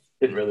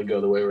 Didn't really go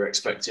the way we were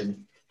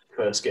expecting.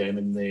 First game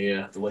in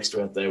the list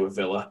we had there with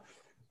Villa.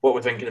 What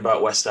we're thinking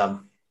about West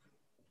Ham?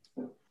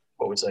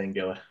 What we're saying,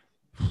 Gilly?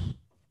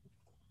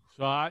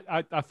 So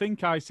I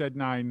think I said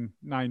 9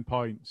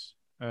 points,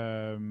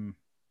 and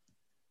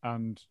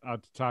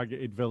I'd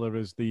targeted Villa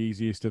as the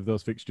easiest of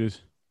those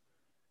fixtures.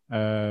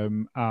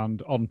 And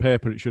on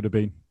paper, it should have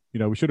been.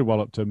 We should have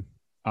walloped them,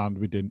 and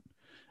we didn't.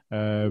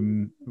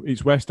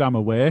 It's West Ham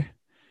away,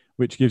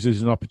 which gives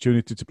us an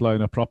opportunity to play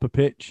on a proper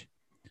pitch.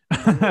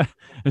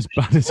 As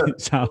bad as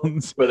it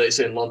sounds. But it's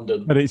in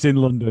London. But it's in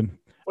London.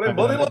 We're in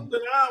bloody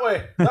London, aren't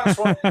we? That's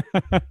right.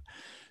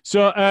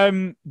 So,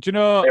 do you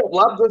know... Hey,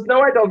 lads, there's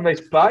no head on this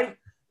bite.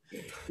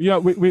 We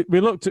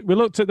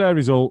looked at their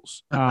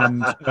results,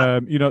 and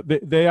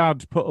they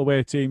had put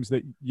away teams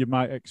that you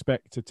might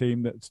expect a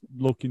team that's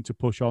looking to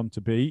push on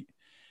to beat,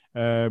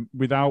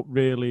 without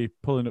really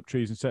pulling up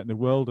trees and setting the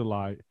world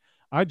alight.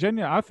 I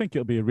think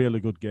it'll be a really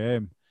good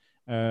game.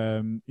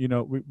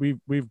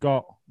 We've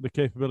got the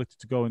capability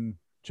to go and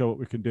show what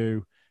we can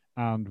do,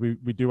 and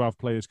we do have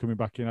players coming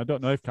back in. I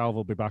don't know if Calvin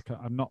will be back.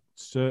 I'm not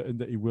certain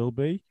that he will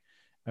be.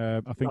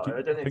 I think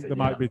there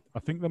might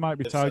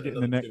be targeting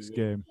the next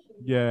game.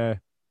 Yeah.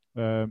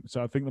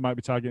 So I think they might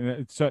be targeting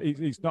it. So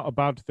it's not a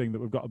bad thing that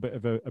we've got a bit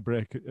of a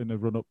break and a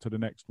run up to the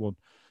next one,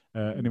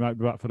 and he might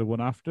be back for the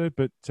one after.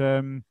 But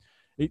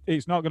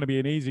it's not going to be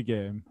an easy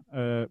game.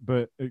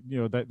 But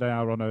they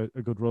are on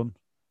a good run.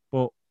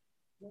 But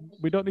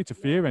we don't need to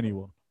fear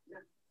anyone.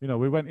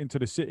 We went into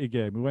the City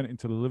game, we went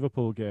into the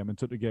Liverpool game and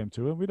took the game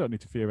to them. We don't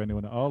need to fear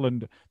anyone at all.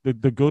 And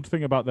the good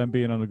thing about them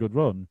being on a good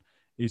run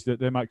is that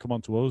they might come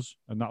on to us,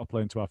 and that'll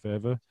play into our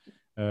favour.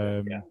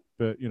 But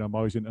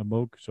Moyes isn't a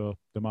mug, so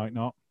they might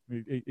not.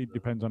 It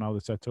depends on how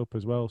they're set up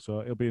as well.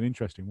 So it'll be an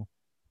interesting one.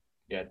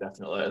 Yeah,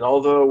 definitely. And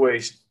although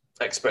we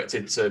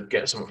expected to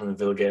get something from the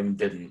Villa game,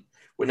 didn't.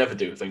 We never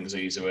do things the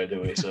easy way,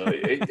 do we? So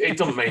it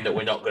doesn't mean that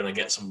we're not going to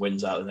get some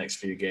wins out of the next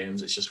few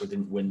games. It's just we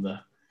didn't win the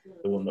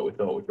one that we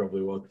thought we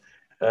probably would.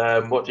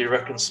 What do you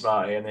reckon,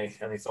 Smarty?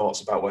 Any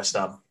thoughts about West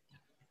Ham?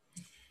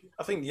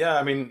 I think,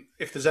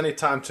 if there's any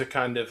time to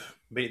kind of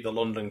beat the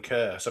London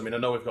curse, I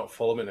know we've got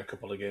Fulham in a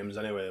couple of games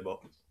anyway, but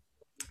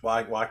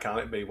why can't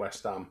it be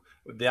West Ham?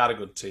 They are a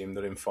good team,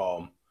 they're in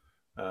form.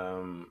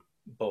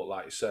 But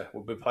like you say,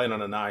 we'll be playing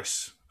on a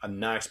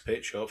nice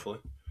pitch, hopefully.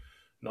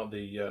 Not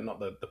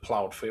the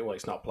ploughed field. Well,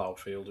 it's not ploughed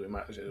field.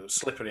 It's a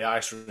slippery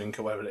ice rink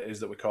or whatever it is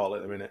that we call it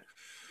at the minute.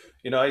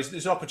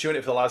 It's an opportunity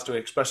for the lads to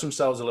express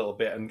themselves a little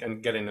bit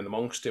and get in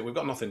amongst it. We've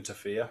got nothing to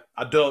fear.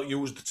 I don't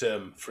use the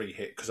term free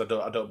hit because I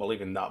don't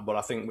believe in that. But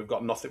I think we've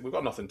got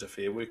nothing to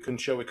fear. We can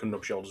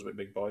rub shoulders with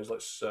big boys.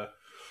 Let's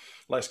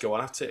go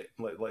at it.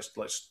 Let's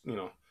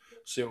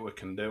see what we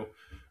can do.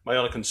 My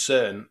only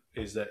concern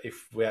is that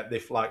if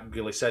like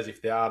Gilly says,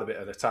 if they are a bit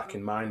of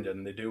attacking minded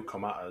and they do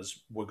come at us,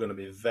 we're going to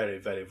be very,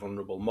 very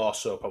vulnerable. More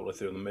so probably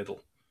through the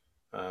middle.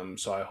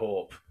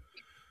 So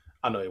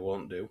I know he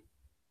won't do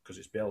because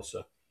it's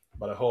Bielsa,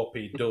 but I hope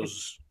he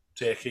does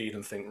take heed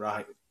and think,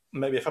 right,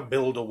 maybe if I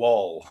build a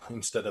wall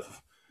instead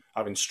of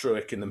having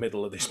Struijk in the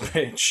middle of this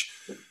pitch,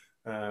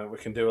 we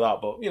can do that.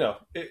 But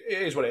it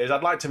is what it is. I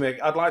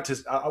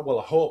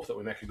hope that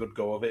we make a good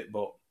go of it.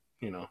 But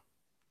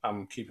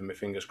I'm keeping my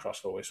fingers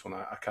crossed for this one.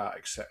 I can't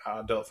accept.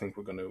 I don't think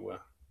we're going to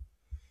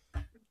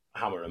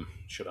hammer them,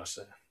 should I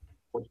say?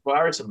 Would you put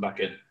Harrison back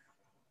in?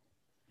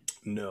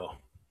 No.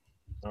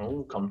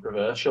 Oh,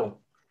 controversial.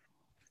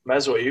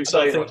 Mez, what are you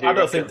saying? I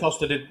don't think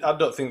Costa did. I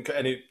don't think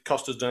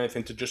Costa's done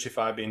anything to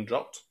justify being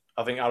dropped.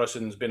 I think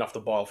Harrison's been off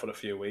the boil for a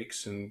few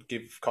weeks, and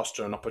give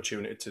Costa an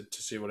opportunity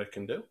to see what he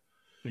can do.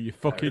 Are you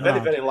fucking very,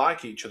 very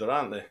like each other,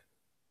 aren't they? I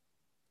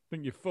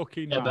think you're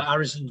fucking. Yeah, but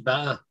Harrison's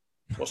better.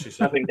 What's he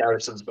saying? I think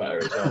Harrison's better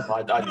as well.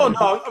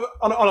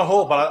 On a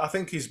whole, but I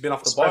think he's been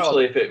off the boil.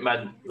 Especially if it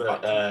meant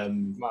that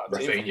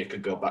Rafinha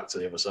could go back to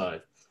the other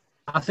side.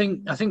 I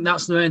think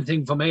that's the main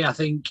thing for me. I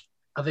think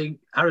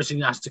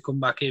Harrison has to come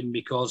back in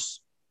because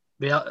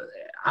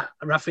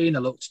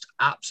Rafinha looked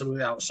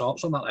absolutely out of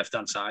sorts on that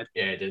left-hand side.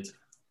 Yeah, he did.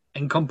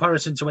 In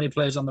comparison to when he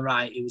plays on the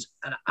right, he was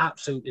an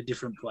absolutely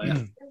different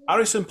player.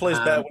 Harrison plays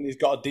better when he's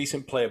got a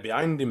decent player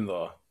behind him,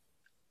 though.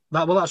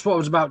 That's what I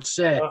was about to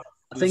say.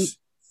 I think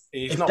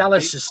if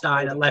Dallas is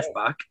starting at left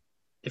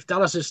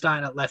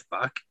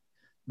back,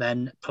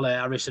 then play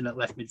Harrison at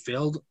left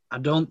midfield. I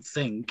don't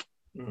think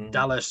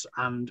Dallas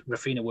and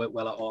Rafinha work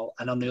well at all.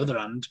 And on the other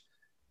hand,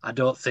 I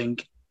don't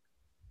think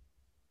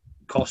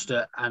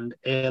Costa and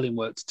Ayling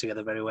worked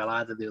together very well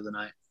either the other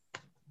night.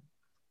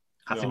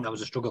 I think that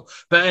was a struggle.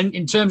 But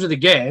in terms of the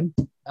game,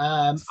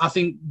 I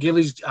think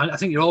I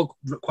think you're all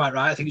quite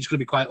right. I think it's going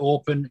to be quite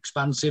open,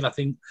 expansive. I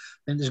think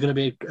there's going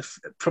to be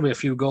probably a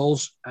few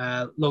goals.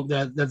 Look,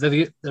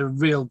 they're a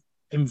real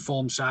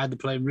informed side. They're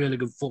playing really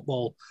good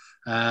football.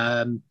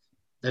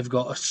 They've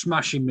got a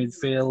smashing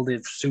midfield.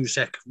 They've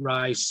Soucek,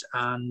 Rice,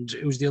 and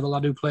who's the other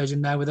lad who plays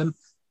in there with them?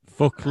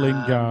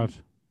 Lingard.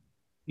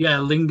 Yeah,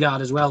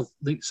 Lingard as well.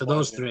 So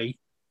those three.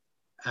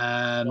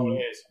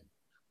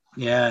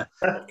 Yeah.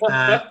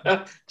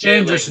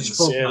 Dangerous as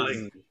fuck,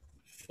 man.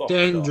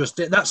 Dangerous.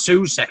 That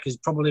Soucek has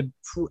probably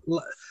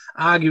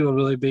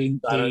arguably been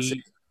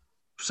the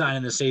signing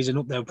of the season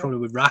up there probably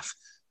with Raf.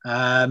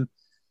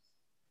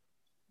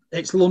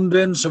 It's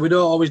London, so we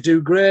don't always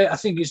do great. I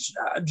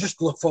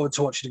just look forward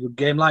to watching a good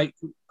game. Like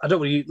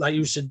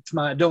you said,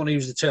 I don't want to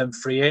use the term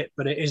free hit,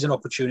 but it is an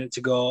opportunity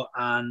to go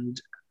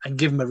and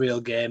give them a real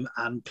game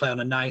and play on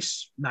a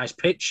nice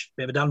pitch,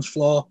 bit of a dance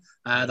floor.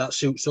 That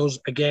suits us.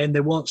 Again,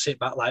 they won't sit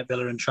back like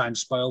Villa and try and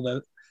spoil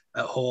them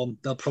at home.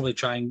 They'll probably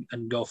try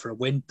and go for a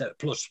win.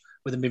 Plus,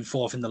 with them being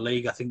fourth in the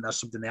league, I think that's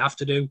something they have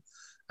to do.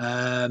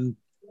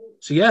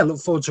 So yeah, look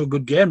forward to a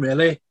good game.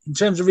 Really, in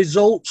terms of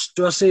results,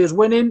 do I see us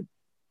winning?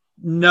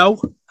 No,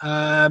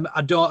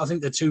 I don't. I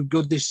think they're too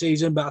good this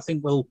season, but I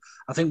think we'll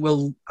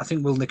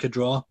nick a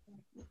draw.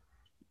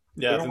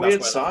 Yeah, they're a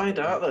weird side,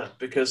 aren't they?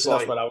 Because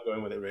that's where I was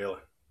going with it. Really,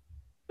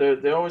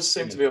 they always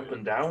seem to be up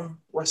and down.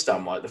 West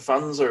Ham, like the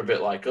fans are a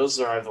bit like us.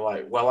 They're either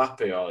like well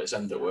happy or it's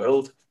end of the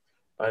world,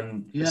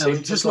 and it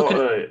seems to sort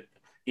of.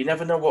 You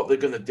never know what they're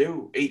going to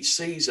do each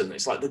season.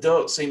 It's like they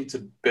don't seem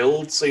to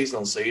build season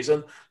on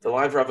season. They'll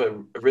either have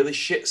a really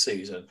shit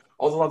season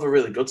or they'll have a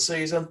really good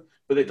season.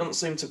 But it doesn't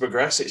seem to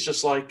progress. It's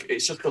just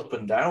up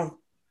and down.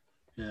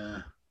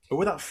 Yeah. But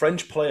with that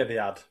French player they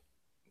had,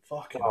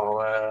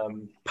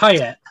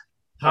 Payet.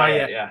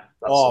 Yeah.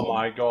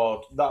 My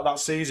God, that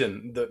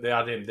season that they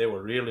had him, they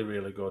were really,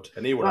 really good.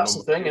 And that's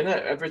the thing, isn't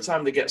it? Every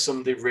time they get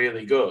somebody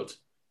really good,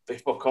 they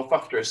fuck off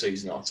after a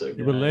season or two.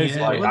 He was lazy.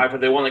 Like either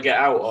they want to get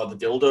out or the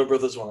Dildo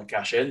brothers want to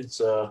cash in.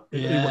 So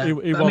he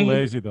wasn't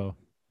lazy though.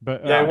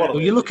 But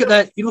you look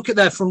at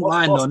their front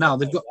line though. Now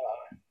they've got.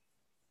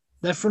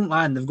 Their front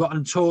line, they've got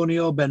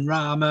Antonio,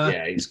 Benrahma.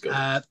 Yeah, he's good.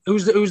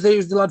 Who's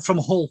the lad from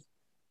Hull?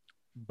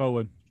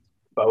 Bowen.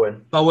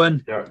 Bowen.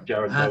 Jared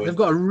Bowen. They've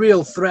got a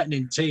real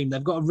threatening team.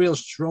 They've got a real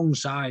strong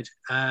side,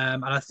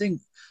 and I think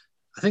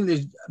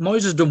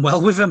Moyes has done well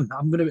with them.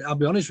 I'll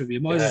be honest with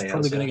you. Moyes is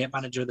probably going to get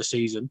manager of the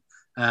season,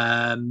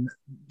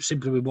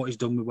 simply with what he's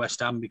done with West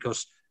Ham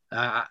because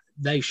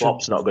they should.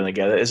 Klopp's not going to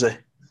get it, is he?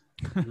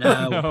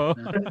 No.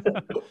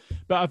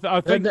 But I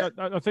think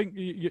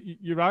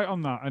you're right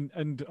on that,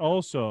 and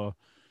also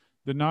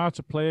they know how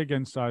to play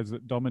against sides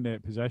that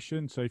dominate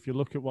possession. So if you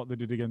look at what they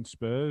did against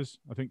Spurs,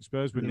 I think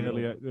Spurs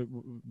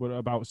were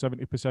about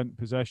 70%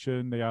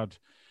 possession. They had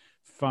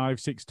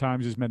 5-6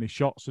 times as many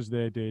shots as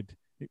they did.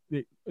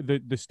 The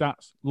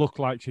stats look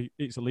like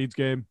it's a Leeds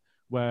game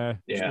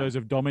where Spurs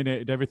have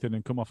dominated everything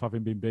and come off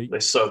having been beat. They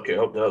soak it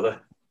up, don't they?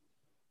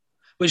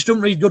 Which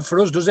doesn't read good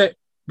for us, does it?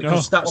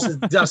 Because that's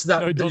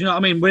that. No, you know what I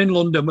mean? We're in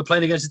London. We're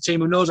playing against a team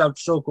who knows how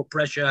to soak up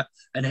pressure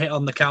and hit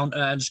on the counter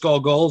and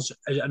score goals.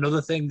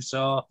 Another thing.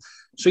 So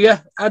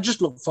yeah, I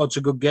just look forward to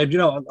a good game. You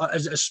know,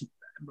 as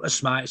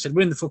Smart said,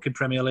 we're in the fucking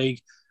Premier League.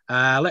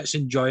 Let's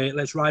enjoy it.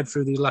 Let's ride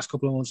through these last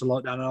couple of months of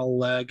lockdown, and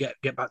I'll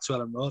get back to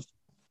Ellen Road.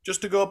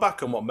 Just to go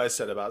back on what Mez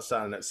said about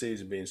starting that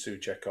season being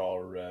Soucek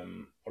or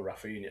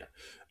Rafinha,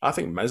 I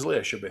think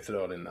Meslier should be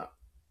thrown in that.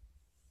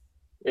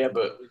 Yeah,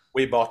 but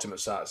we bought him at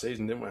start of the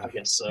season, didn't we? I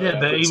guess so. Yeah,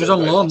 but he was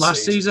on loan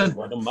last season.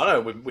 Doesn't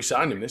matter. We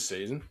signed him this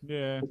season.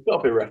 Yeah, it's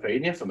got to be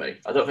Rafinha for me.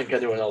 I don't think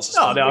anyone else.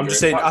 Has no, I'm just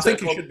saying. I think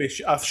he should be.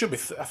 I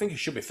think he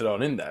should be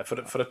thrown in there for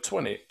the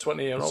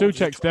 20-year-old.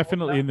 Souček's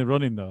definitely in the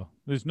running though.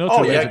 There's no.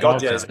 Oh yeah,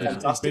 God, yeah,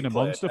 he's been a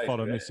monster for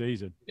him this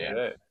season.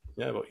 Yeah,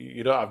 but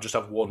you don't just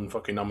have one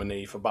fucking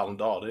nominee for Ballon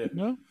d'Or, do you?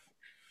 No.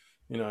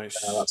 You know, it's...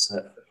 that's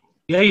it.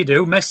 Yeah, you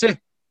do, Messi.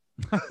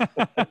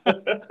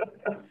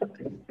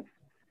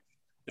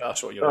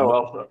 That's what you're. Oh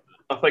well,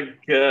 I think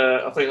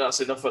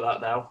that's enough of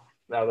that now.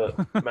 Now that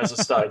Mez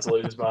has started to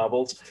lose his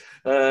marbles,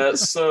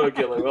 so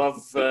Gilly, we'll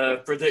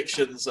have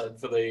predictions then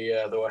for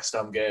the West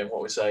Ham game.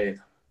 What we're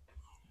saying?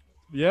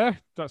 Yeah,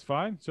 that's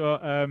fine. So,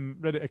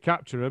 ready to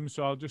capture them.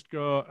 So I'll just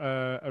go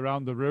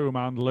around the room.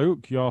 And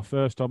Luke, you're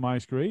first on my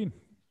screen.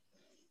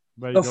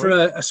 So for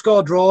a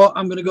score draw,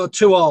 I'm going to go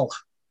 2-2.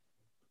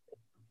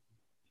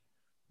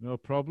 No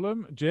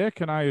problem. Jay,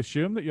 can I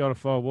assume that you're a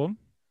 4-1?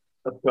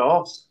 Of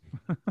course.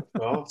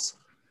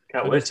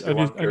 Can't wait to go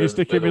and you're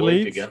sticking with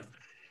Leeds again.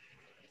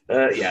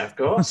 Yeah, of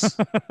course.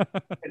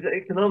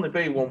 it can only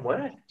be one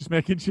way. Just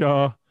making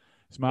sure.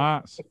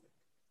 Smarts.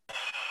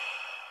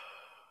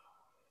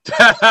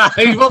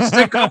 He wants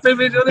to copy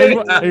me, doesn't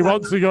he? He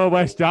wants to go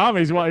West Ham,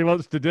 is what he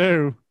wants to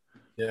do.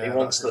 Yeah, he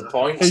wants the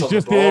points. He's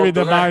just hearing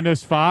the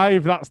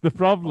 -5. That's the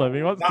problem.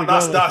 He wants to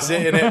go. That's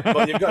it, isn't it?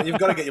 But you've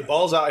got to get your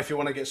balls out if you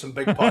want to get some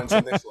big points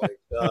in this league.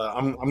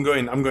 I'm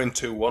going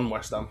 2-1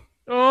 West Ham.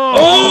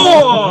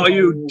 Oh,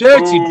 you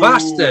dirty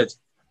bastard!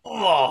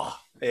 Oh,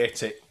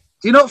 hate it.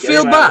 Do you not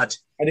feel bad?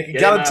 And you can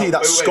guarantee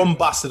that scum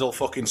bastard will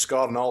fucking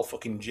score and all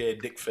fucking Jay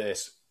dick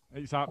face.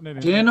 It's happening.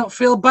 Do you not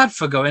feel bad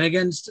for going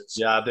against us?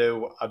 Yeah, I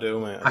do,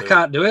 mate. I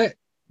can't do it.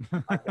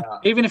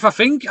 Even if I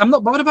think I'm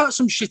not bothered about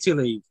some shitty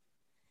league.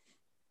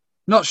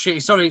 Not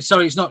shitty.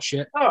 Sorry, it's not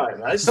shit. All right,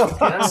 mate.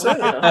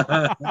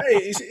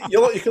 Hey,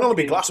 you can only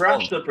be glass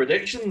trash the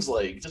predictions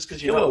league just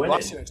because you're not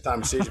winning. Next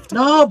time,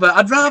 no, but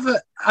I'd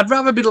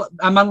rather be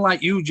a man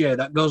like you, Jay,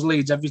 that goes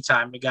Leeds every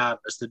time,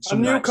 regardless.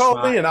 And you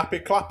called me an happy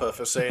clapper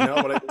for saying,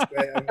 "Oh, but it was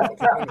great."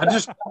 I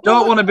just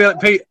don't want to be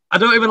like Pete. I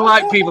don't even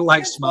like people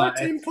like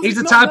Smarty. He's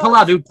the type of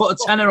lad who put a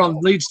tenner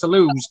on Leeds to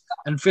lose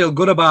and feel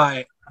good about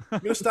it.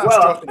 Well,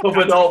 I've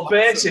covered all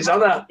bases,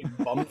 haven't I?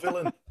 Bond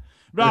villain.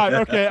 Right,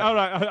 okay, all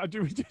right.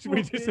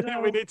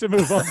 We need to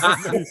move on.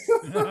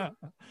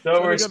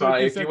 Don't worry,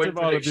 Spy. If you win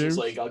Predictions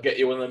League, I'll get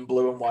you one of them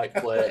blue and white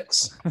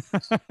plates.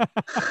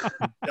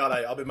 Yeah,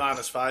 right, I'll be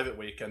 -5 at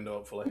weekend,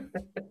 hopefully.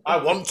 I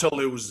want to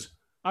lose.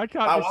 I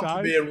can't decide. Want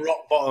to be in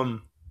rock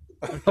bottom.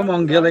 Come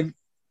on, Gilly.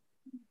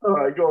 All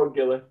right, go on,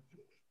 Gilly.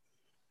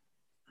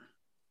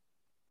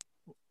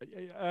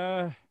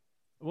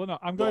 Well, no,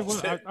 I'm going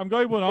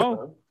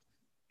 1-0.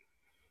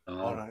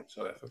 All right,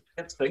 sorry.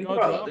 Let's think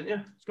about that, didn't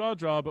you? Score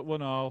draw, but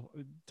 1-0.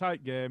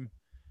 Tight game.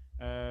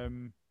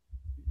 Did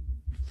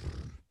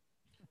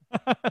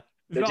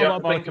you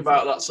have to think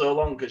about that so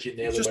long because you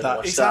nearly went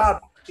West Ham?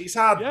 It's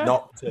hard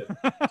not to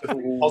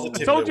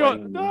positively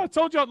win. I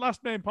told you on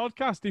last main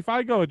podcast, if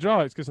I go a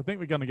draw, it's because I think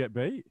we're going to get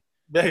beat.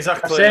 Yeah,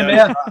 exactly. Same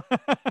here.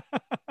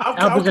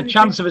 How there's a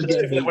chance of us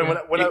getting beat?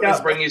 You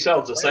can't bring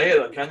yourself to say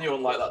it, can you?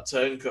 Unlike that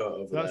turncoat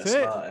over there. That's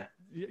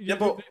it. Yeah,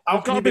 but how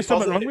can you be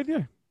something wrong with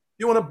you?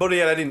 You want to bury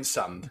your head in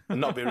sand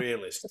and not be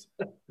realist.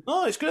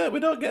 No, it's great.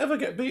 We don't ever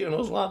get beaten,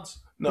 us lads.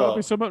 No, there'll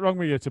be something wrong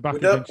with you to back. We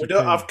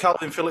don't have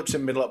Calvin Phillips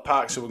in middle at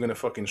Park, so we're going to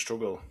fucking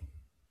struggle.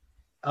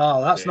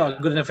 Oh, that's not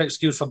a good enough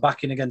excuse for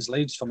backing against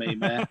Leeds for me,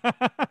 man.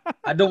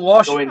 I don't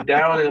wash. Going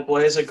down in a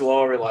blaze of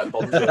glory like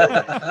Bon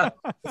Jovi.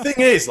 The thing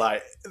is,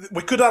 like,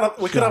 we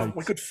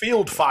could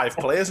field 5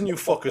 players, and you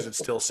fuckers would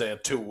still say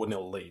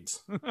 2-0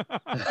 Leeds.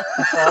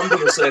 I'm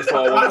going to say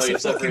 4-1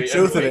 Leeds every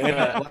truth of it.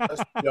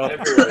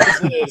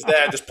 He's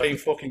there just playing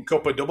fucking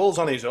cup of doubles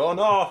on his own.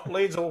 Oh,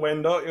 Leeds will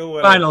win, don't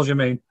you? Finals, you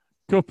mean?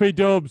 Cuppy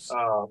dubs.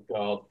 Oh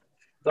God,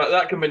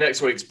 that can be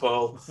next week's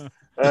poll. We've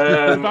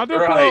had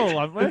a poll,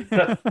 haven't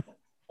we?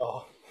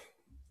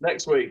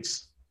 Next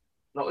week's,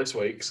 not this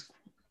week's.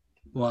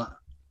 What?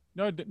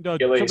 No.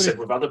 Gilly said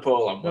we've had a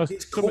poll on. No,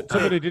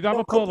 somebody did have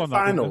a poll on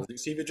that. Final.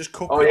 It's either just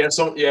cup. Oh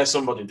yeah,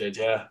 somebody did.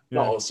 Yeah,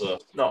 not us.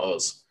 Not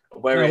us.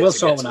 We're here to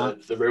get to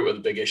the root of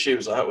the big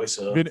issues, aren't we?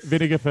 So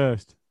vinegar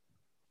first.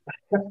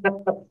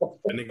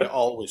 Vinegar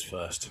always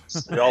first.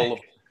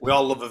 We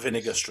all love a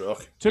vinegar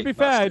stroke. To be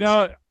fair,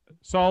 no,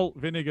 salt,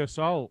 vinegar,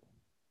 salt.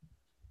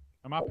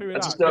 I'm happy with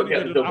that. Just don't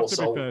get the double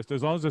salt. Be first,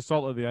 as long as there's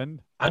salt at the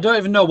end. I don't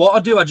even know what I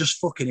do. I just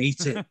fucking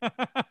eat it.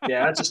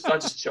 Yeah, I just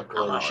chuck a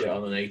load of shit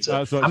on and eat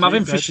it. I'm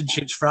having fish and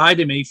chips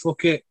Friday, me.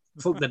 Fuck it.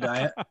 Fuck the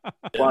diet.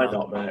 Why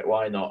not, mate?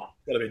 Why not?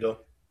 Gotta be done.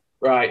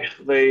 Right,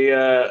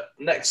 the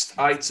next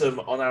item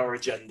on our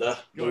agenda,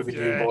 moving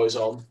you boys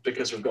on,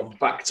 because we've gone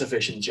back to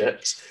fish and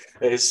chips,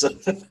 is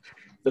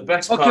the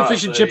best part your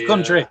fish and chip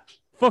country.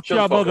 Fuck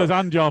your mothers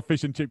and your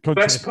fish and chip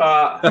country. Best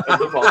part of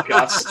the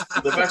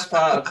podcast, the best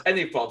part of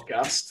any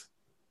podcast,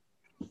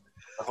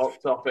 the hot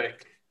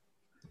topic.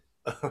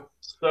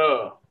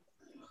 So,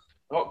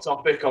 hot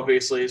topic,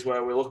 obviously, is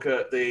where we look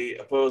at the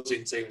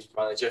opposing team's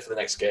manager for the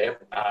next game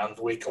and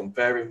we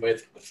compare him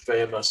with the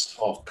famous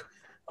Hawk.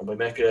 and we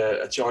make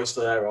a choice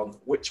there on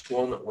which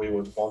one we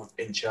would want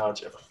in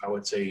charge of our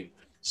team.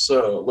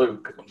 So,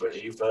 Luke, I'm going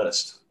to you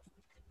first.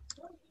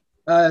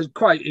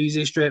 Quite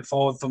easy,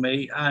 straightforward for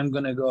me. I'm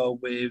going to go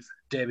with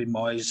David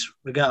Moyes,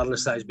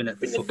 regardless that he's been at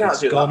the fucking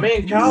scum. Me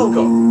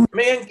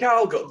and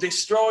Carl got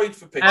destroyed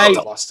for picking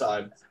up last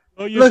time.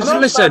 Oh,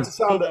 listen.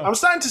 I'm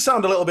starting to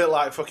sound a little bit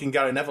like fucking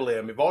Gary Neville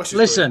here. My voice is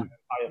listen.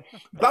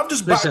 But I've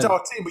just backed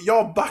our team, but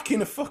you're backing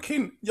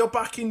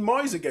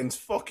Moyes against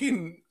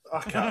fucking. I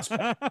can't speak.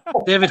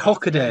 David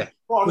Hockaday.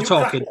 We're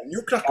talking.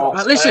 You crack on.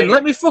 Right, listen,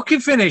 let me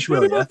fucking finish,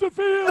 will you?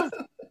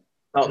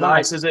 Not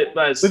nice, is it,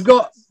 Les? We've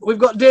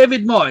got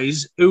David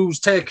Moyes, who's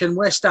taken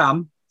West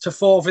Ham to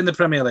 4th in the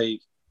Premier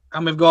League,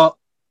 and we've got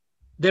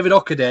David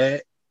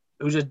Hockaday,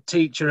 who's a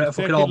teacher at a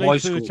fucking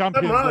all-boys school. Damn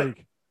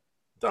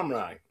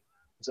right.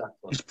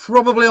 Exactly. He's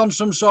probably on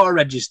some sort of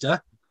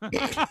register.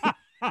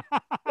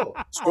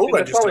 School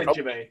register.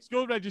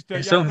 School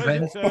register.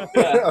 Something.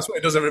 That's what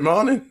he does every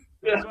morning.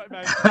 Yeah.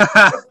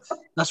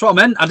 That's what I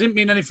meant. I didn't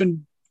mean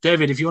anything,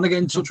 David. If you want to get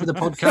in touch with the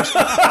podcast,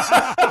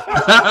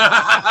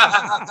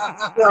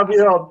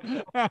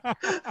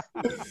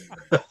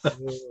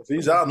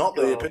 these are not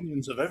the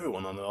opinions of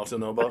everyone on the Ought to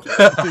Know About.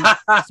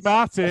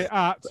 Smarty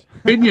at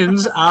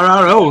opinions are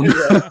our own.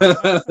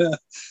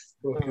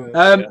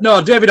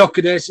 No, David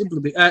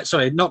Hockaday.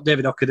 Sorry, not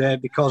David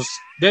Hockaday, because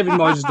David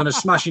Moyes has done a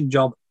smashing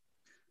job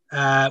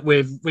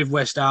with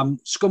West Ham.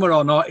 Scummer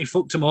or not, he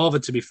fucked them over.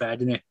 To be fair,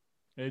 didn't he?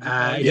 He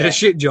did a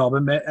shit job,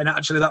 and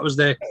actually that was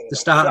the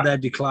start of their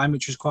decline,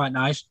 which was quite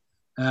nice.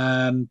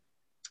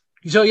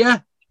 So yeah,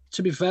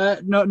 to be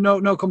fair,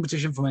 no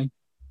competition for me.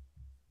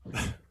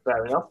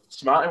 Fair enough.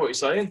 Smarty, what are you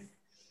saying?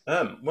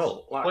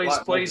 Well,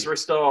 please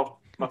restore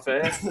my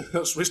faith.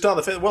 Restore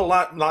the faith. Well,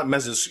 like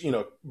Mez has,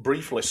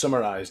 briefly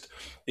summarised,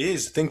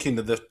 is thinking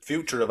of the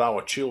future of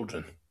our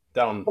children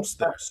down the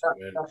steps.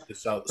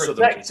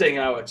 Protecting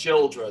our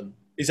children.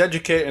 He's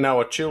educating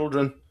our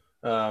children.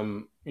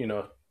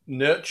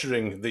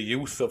 Nurturing the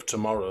youth of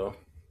tomorrow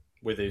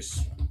with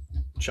his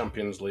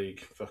Champions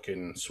League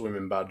fucking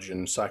swimming badge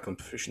and cycling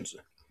proficiency.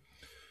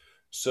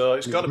 So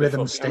it's got to be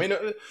fun. I mean,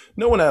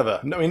 no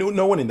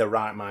one in their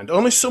right mind.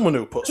 Only someone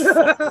who puts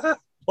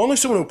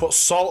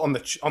salt on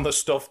the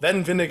stuff,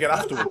 then vinegar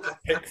afterwards,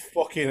 pick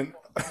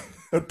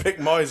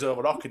Moyes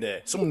over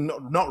Hockaday. Someone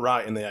not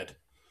right in the head.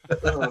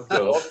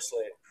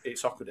 Obviously,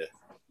 it's Hockaday.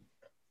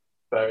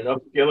 Fair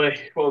enough, Gilly.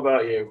 What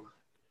about you?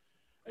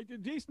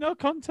 It's no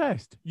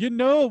contest. You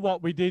know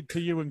what we did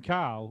to you and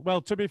Carl.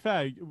 Well, to be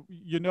fair,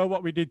 you know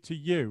what we did to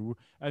you,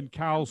 and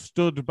Carl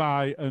stood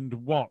by and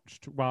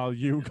watched while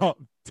you got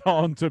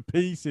torn to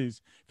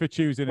pieces for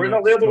choosing. We're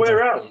not the other way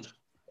around.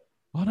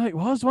 Oh no, it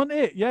was, wasn't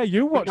it? Yeah,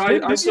 you watched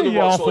it. I sort of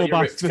watched all you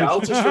ripped Carl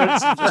to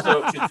shreds and just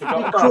hoped you'd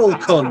forgot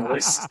about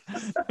it.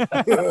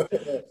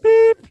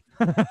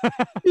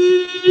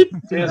 Beep.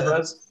 Cheers,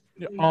 Rez.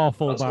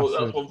 Awful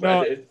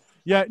bastard.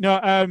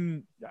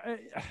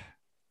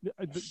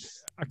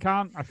 I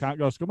can't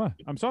go Scummer.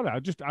 I'm sorry.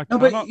 I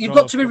but you've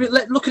got to be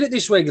look at it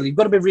this way, Gilly. You've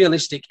got to be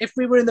realistic. If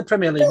we were in the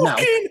Premier League now,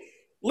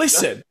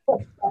 listen.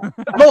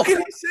 How can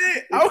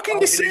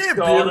you say it?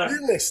 Be a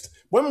realist.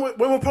 When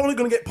we're probably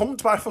going to get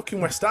pumped by fucking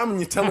West Ham, and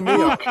you're telling me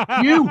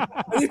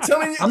you're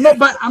telling. I'm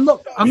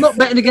not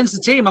betting against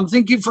the team. I'm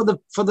thinking for the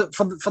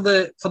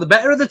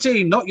better of the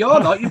team. Not you're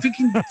not. You're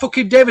thinking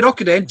fucking David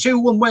Hockaday and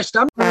 2-1 West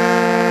Ham.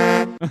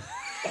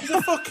 He's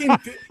a fucking.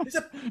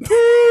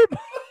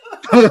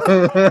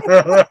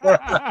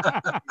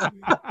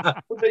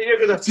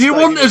 Do you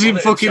want us in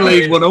fucking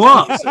League One or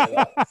what?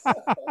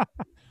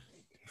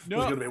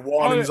 There's going to be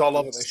warnings all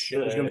over this shit.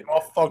 There's going to be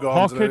more fog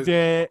on.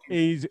 Hockaday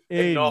is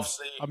in.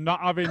 I'm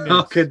not having this.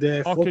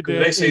 Hockaday.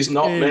 This is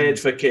not made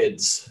for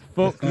kids.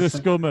 Fuck the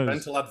Scummers.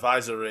 Mental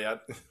advisory.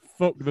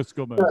 Fuck the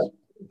Scummers.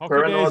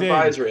 Parental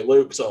advisory.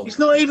 Luke's on. He's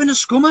not even a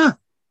Scummer.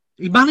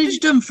 He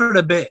managed them for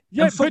a bit.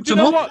 Yeah, and fucked them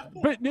up.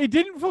 But he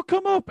didn't fuck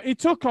them up. He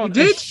took on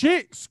a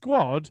shit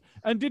squad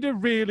and did a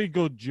really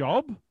good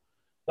job.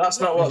 That's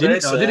not what they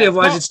said. Did he?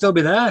 Otherwise, he'd still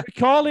be there. We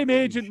call him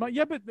Agent.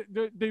 Yeah, but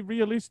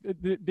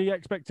the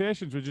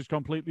expectations were just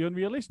completely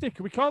unrealistic.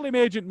 We call him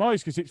Agent Moyes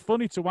because it's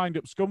funny to wind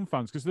up Scum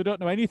fans because they don't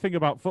know anything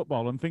about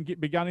football and think it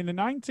began in the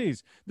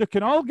 90s. They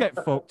can all get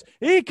fucked.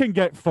 He can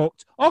get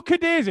fucked.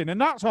 Hockaday's in, and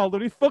that's all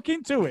there is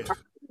fucking to it.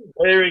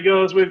 There he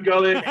goes. We've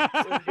got him.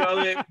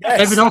 Yes.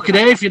 David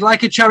Hockaday, if you'd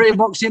like a charity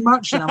boxing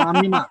match, then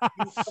I'm your man.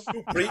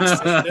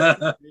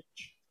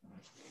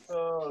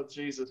 Oh,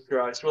 Jesus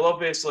Christ. Well,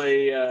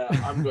 obviously,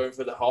 I'm going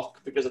for the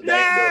Hock because I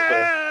didn't go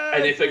for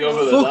anything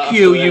other than that. Fuck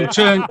you, you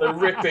turn. The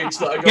rippings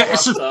that I got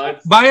last time.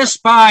 Buy a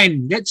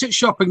spine. Get to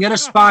shop and get a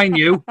spine,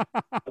 you.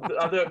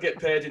 I don't get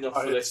paid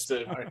enough for this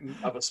to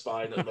have a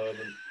spine at the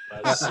moment.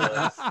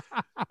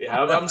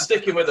 I'm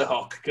sticking with the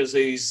Hock because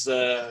he's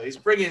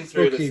bringing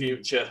through the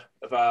future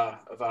of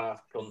our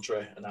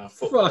country and our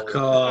football. Fuck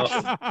off.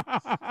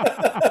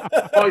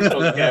 Boys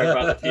don't care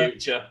about the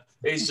future.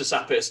 He's just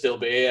happy to still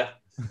be here.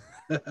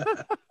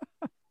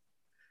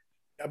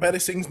 I bet he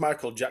sings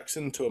Michael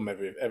Jackson to him at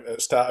the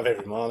start of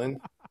every morning.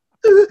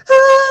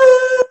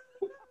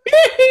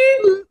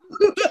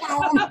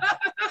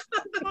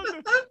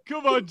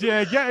 Come on,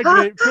 Jay, get a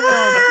grip. Come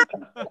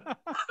on.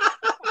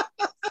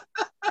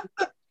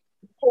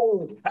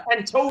 Oh,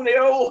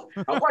 Antonio,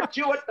 I want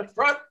you at the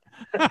front.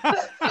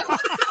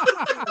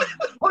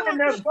 Putting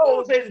their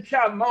balls in,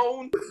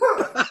 Chamon.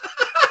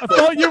 I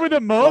thought you were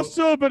the most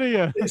sober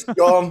here. It's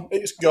gone.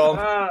 It's gone.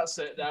 That's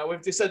it now.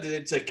 We've descended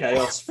into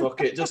chaos.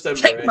 Fuck it. Just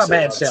embrace Check my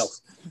bad it,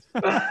 self.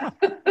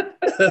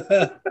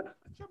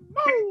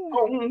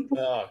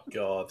 Oh,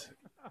 God.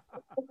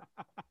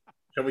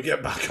 Can we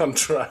get back on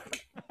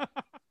track?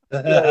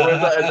 Yeah, we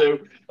better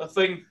do. I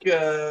think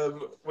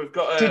we've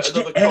got Did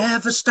another. you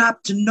ever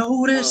stop to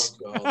notice?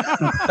 Oh, God.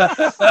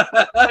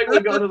 I think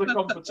we've got another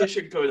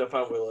competition coming up,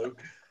 haven't we, Luke?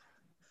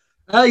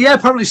 Yeah,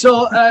 apparently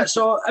so.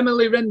 So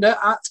Emily Render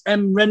at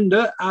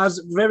mrender has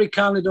very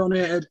kindly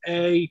donated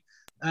a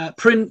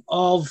print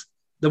of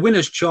the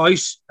winner's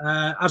choice,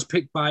 as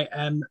picked by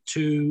M,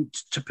 to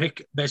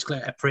pick basically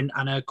a print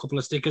and a couple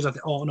of stickers. I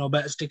think no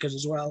better stickers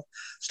as well.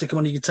 Stick them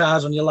on your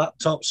guitars, on your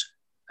laptops.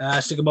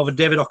 Stick them over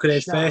David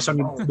Ockerday's face on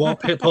your wall,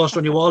 poster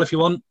on your wall if you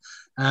want.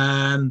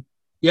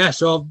 Yeah,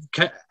 so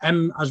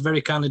M has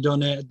very kindly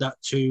donated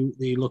that to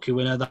the lucky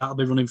winner. That'll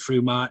be running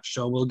through March,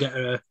 so we'll get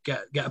a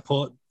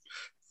post.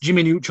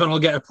 Jimmy Neutron will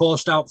get a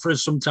post out for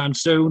us sometime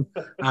soon,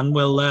 and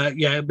we'll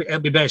it'll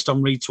be based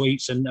on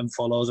retweets and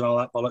follows and all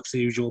that bollocks, the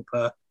usual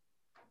per.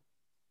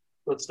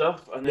 Good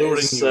stuff, and they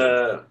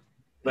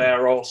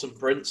are awesome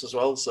prints as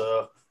well.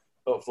 So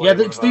hopefully, yeah,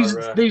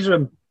 these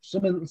are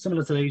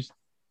similar to these.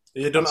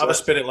 You don't have a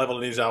spirit level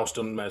in his house,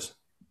 doesn't Mez?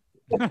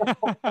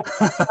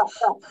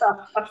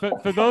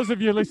 For those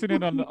of you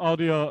listening on the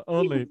audio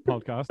only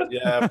podcast,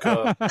 yeah, of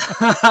course.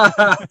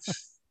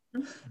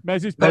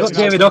 Mez is I got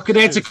David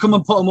Ockerday to come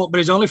and put him up, but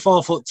he's only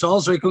 4 foot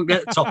tall, so he couldn't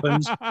get top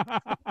ends.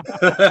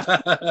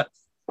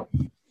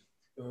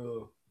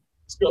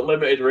 It's got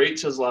limited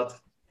reaches, lad.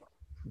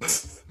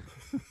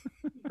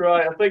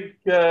 Right, I think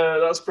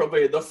that's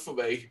probably enough for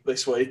me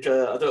this week.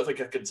 I don't think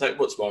I can take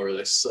much more of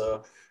this.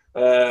 So,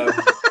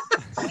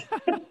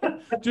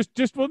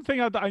 just one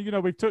thing.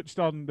 We've touched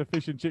on the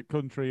fish and chip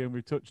country, and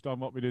we've touched on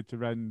what we did to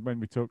Ren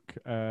when we took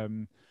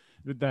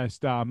their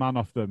star man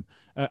off them.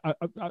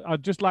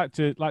 I'd just like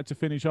to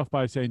finish off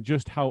by saying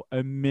just how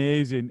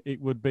amazing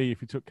it would be if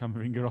we took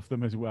Camavinga off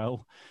them as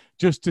well.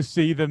 Just to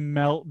see the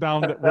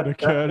meltdown that would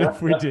occur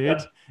if we did.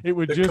 It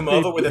would just come be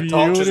over with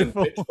beautiful. The torches and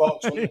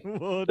pitchforks.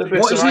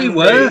 What is he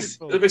worth?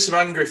 There'll be some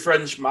angry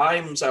French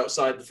mimes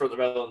outside the front of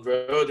Elland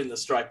Road in the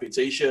stripy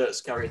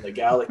t-shirts, carrying the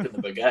garlic and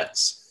the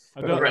baguettes.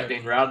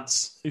 Threatening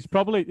rads. It's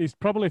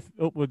probably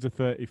upwards of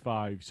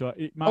 35. So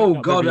it might. Oh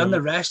God, and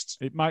the rest.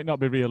 It might not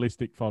be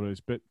realistic for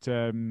us, but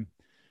fucking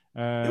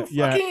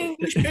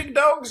English big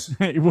dogs.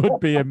 It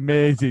would be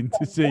amazing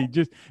to see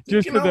just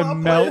for the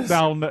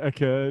meltdown that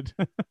occurred.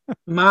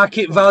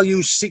 Market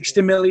value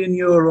 60 million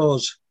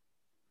euros.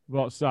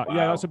 What's that? Wow.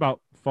 Yeah, that's about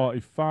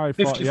 45.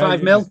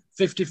 55 mil.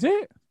 50. Is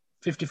it?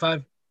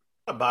 55.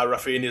 I'd buy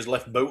Rafinha's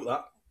left boot.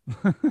 That.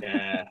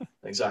 Yeah,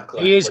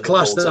 exactly. He is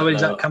classed though,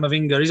 is that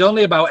Camavinga. He's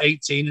only about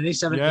 18 and he's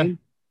 17.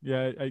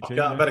 Yeah, 18.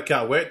 I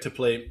can't wait to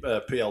play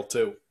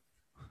PL2.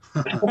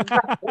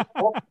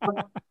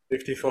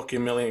 50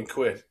 fucking million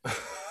quid.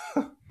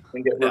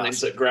 And get run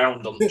into the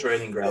ground on the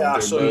training ground. Yeah,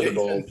 so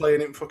I'm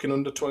playing it fucking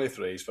under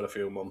 23s for a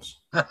few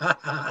months.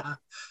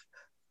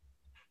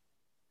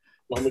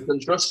 When we can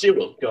trust you,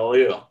 we'll call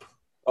you up.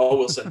 Or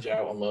we'll send you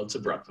out on loan to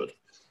Bradford.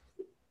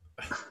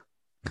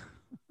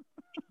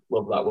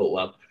 Love that, will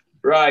lad.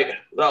 Right,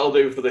 that'll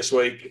do for this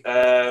week.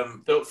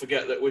 Don't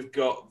forget that we've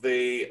got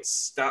the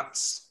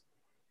stats,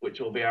 which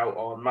will be out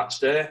on match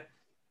day.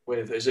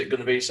 Is it going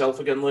to be yourself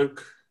again,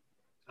 Luke?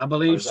 I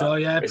believe so,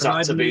 yeah. Is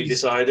that to be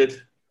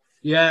decided?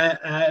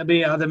 Yeah, it'll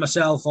be either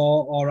myself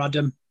or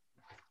Adam.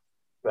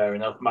 Fair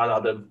enough. Mad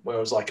Adam. We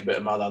always like a bit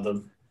of Mad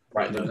Adam,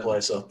 brightening the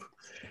place up.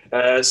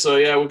 So,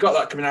 yeah, we've got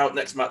that coming out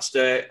next match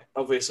day.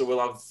 Obviously, we'll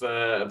have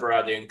a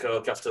variety and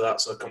Coke after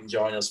that, so come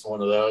join us for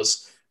one of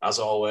those. As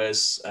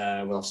always,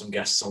 we'll have some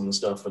guests on and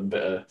stuff and a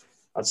bit of,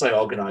 I'd say,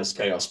 organised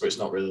chaos, but it's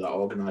not really that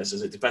organised.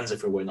 It depends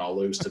if we win or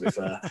lose, to be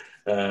fair.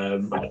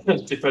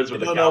 It depends with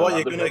the don't know what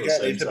you're going to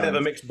get. It's a bit of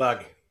a mixed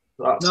bag.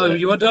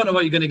 You don't know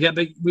what you're going to get,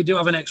 but we do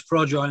have an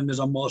ex-pro joining us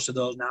on most of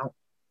those now.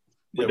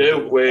 We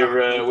do.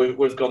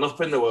 We've gone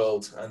up in the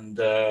world, and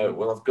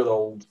we'll have good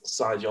old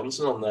Cy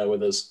Johnson on there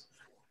with us.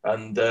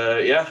 And,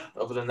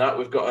 other than that,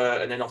 we've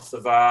got an in off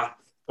the VAR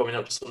coming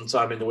up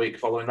sometime in the week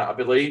following that, I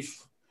believe.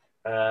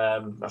 I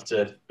have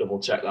to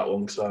double check that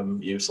one because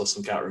I'm useless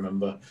and can't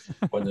remember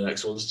when the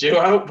next one's due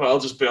out, but I'll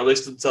just be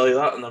honest and tell you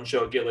that, and I'm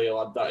sure Gilly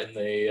will add that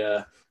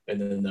in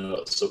the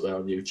notes up there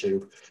on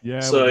YouTube.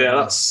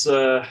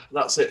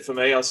 That's it for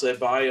me. I'll say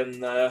bye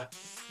and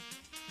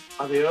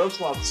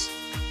adios, lads.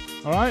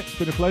 All right, it's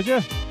been a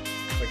pleasure.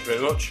 Thank you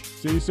very much.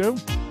 See you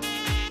soon.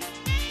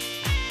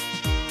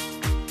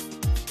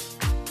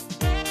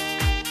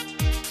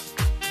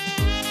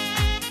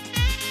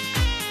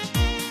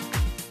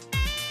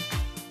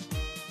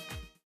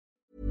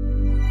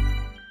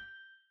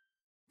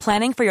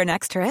 Planning for your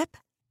next trip?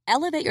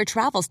 Elevate your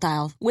travel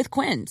style with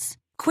Quince.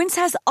 Quince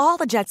has all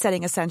the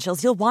jet-setting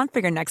essentials you'll want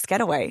for your next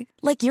getaway,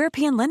 like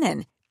European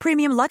linen,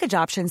 premium luggage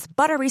options,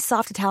 buttery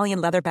soft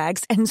Italian leather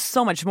bags, and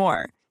so much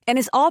more. And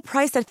is all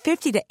priced at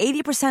 50 to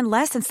 80%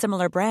 less than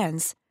similar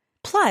brands.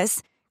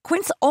 Plus,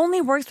 Quince only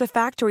works with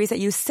factories that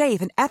use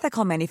safe and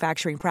ethical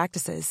manufacturing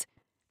practices.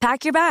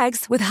 Pack your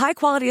bags with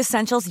high-quality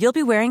essentials you'll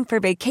be wearing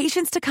for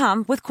vacations to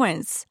come with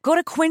Quince. Go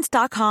to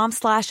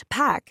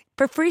quince.com/pack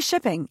for free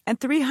shipping and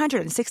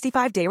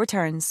 365-day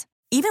returns.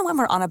 Even when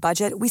we're on a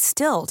budget, we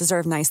still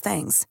deserve nice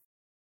things.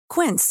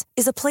 Quince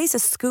is a place to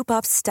scoop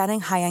up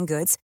stunning high-end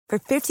goods for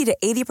 50 to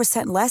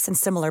 80% less than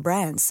similar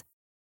brands.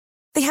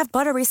 They have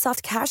buttery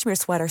soft cashmere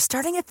sweaters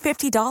starting at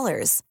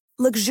 $50,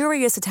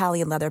 luxurious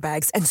Italian leather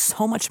bags, and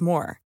so much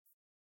more.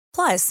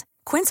 Plus,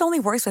 Quince only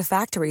works with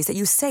factories that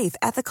use safe,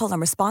 ethical, and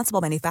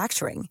responsible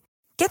manufacturing.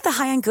 Get the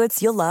high-end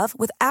goods you'll love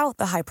without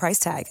the high price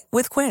tag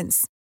with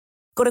Quince.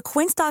 Go to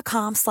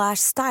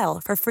quince.com/style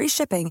for free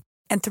shipping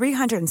and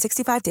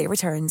 365-day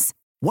returns.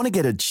 Want to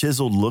get a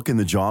chiseled look in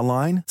the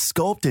jawline?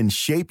 Sculpt and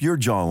shape your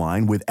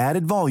jawline with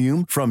added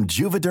volume from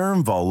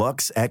Juvederm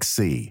Volux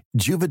XC.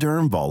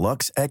 Juvederm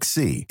Volux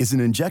XC is an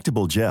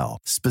injectable gel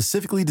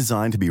specifically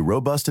designed to be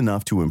robust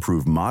enough to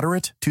improve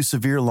moderate to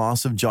severe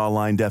loss of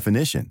jawline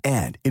definition.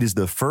 And it is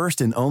the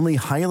first and only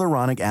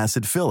hyaluronic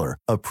acid filler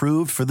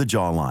approved for the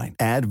jawline.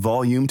 Add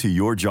volume to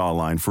your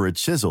jawline for a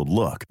chiseled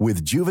look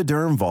with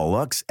Juvederm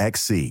Volux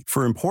XC.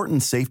 For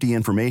important safety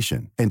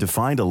information and to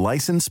find a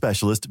licensed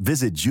specialist,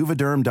 visit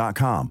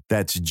Juvederm.com.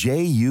 That's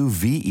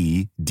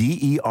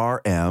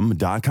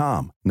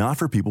Juvederm.com. Not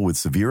for people with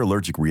severe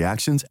allergic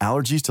reactions,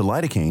 allergies to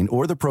lidocaine,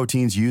 or the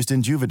proteins used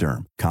in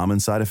Juvederm. Common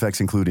side effects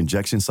include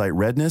injection site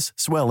redness,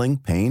 swelling,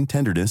 pain,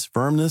 tenderness,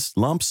 firmness,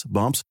 lumps,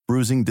 bumps,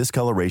 bruising,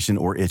 discoloration,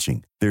 or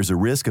itching. There's a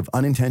risk of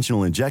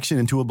unintentional injection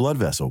into a blood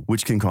vessel,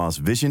 which can cause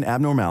vision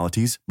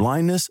abnormalities,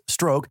 blindness,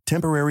 stroke,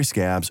 temporary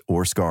scabs,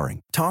 or scarring.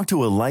 Talk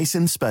to a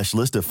licensed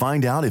specialist to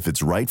find out if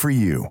it's right for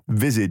you.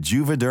 Visit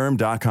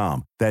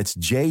Juvederm.com. That's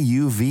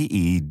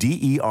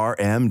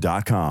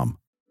Juvederm.com.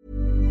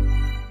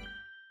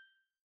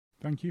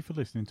 Thank you for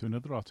listening to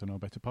another Auto Know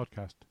Better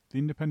podcast, the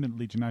independent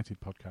Leeds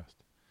United podcast.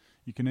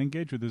 You can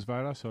engage with us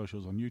via our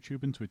socials on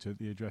YouTube and Twitter at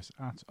the address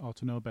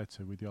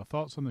 @AutoKnowBetter with your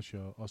thoughts on the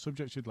show or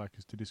subjects you'd like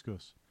us to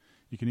discuss.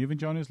 You can even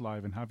join us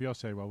live and have your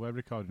say while we're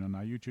recording on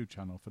our YouTube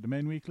channel for the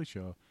main weekly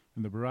show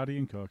and the Baradi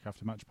and Coke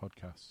After Match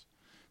podcasts.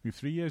 With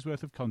 3 years'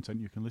 worth of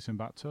content you can listen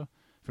back to,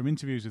 from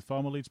interviews with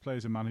former Leeds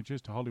players and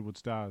managers to Hollywood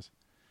stars.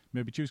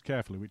 Maybe choose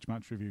carefully which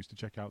match reviews to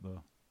check out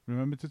though.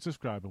 Remember to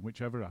subscribe on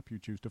whichever app you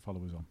choose to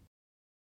follow us on.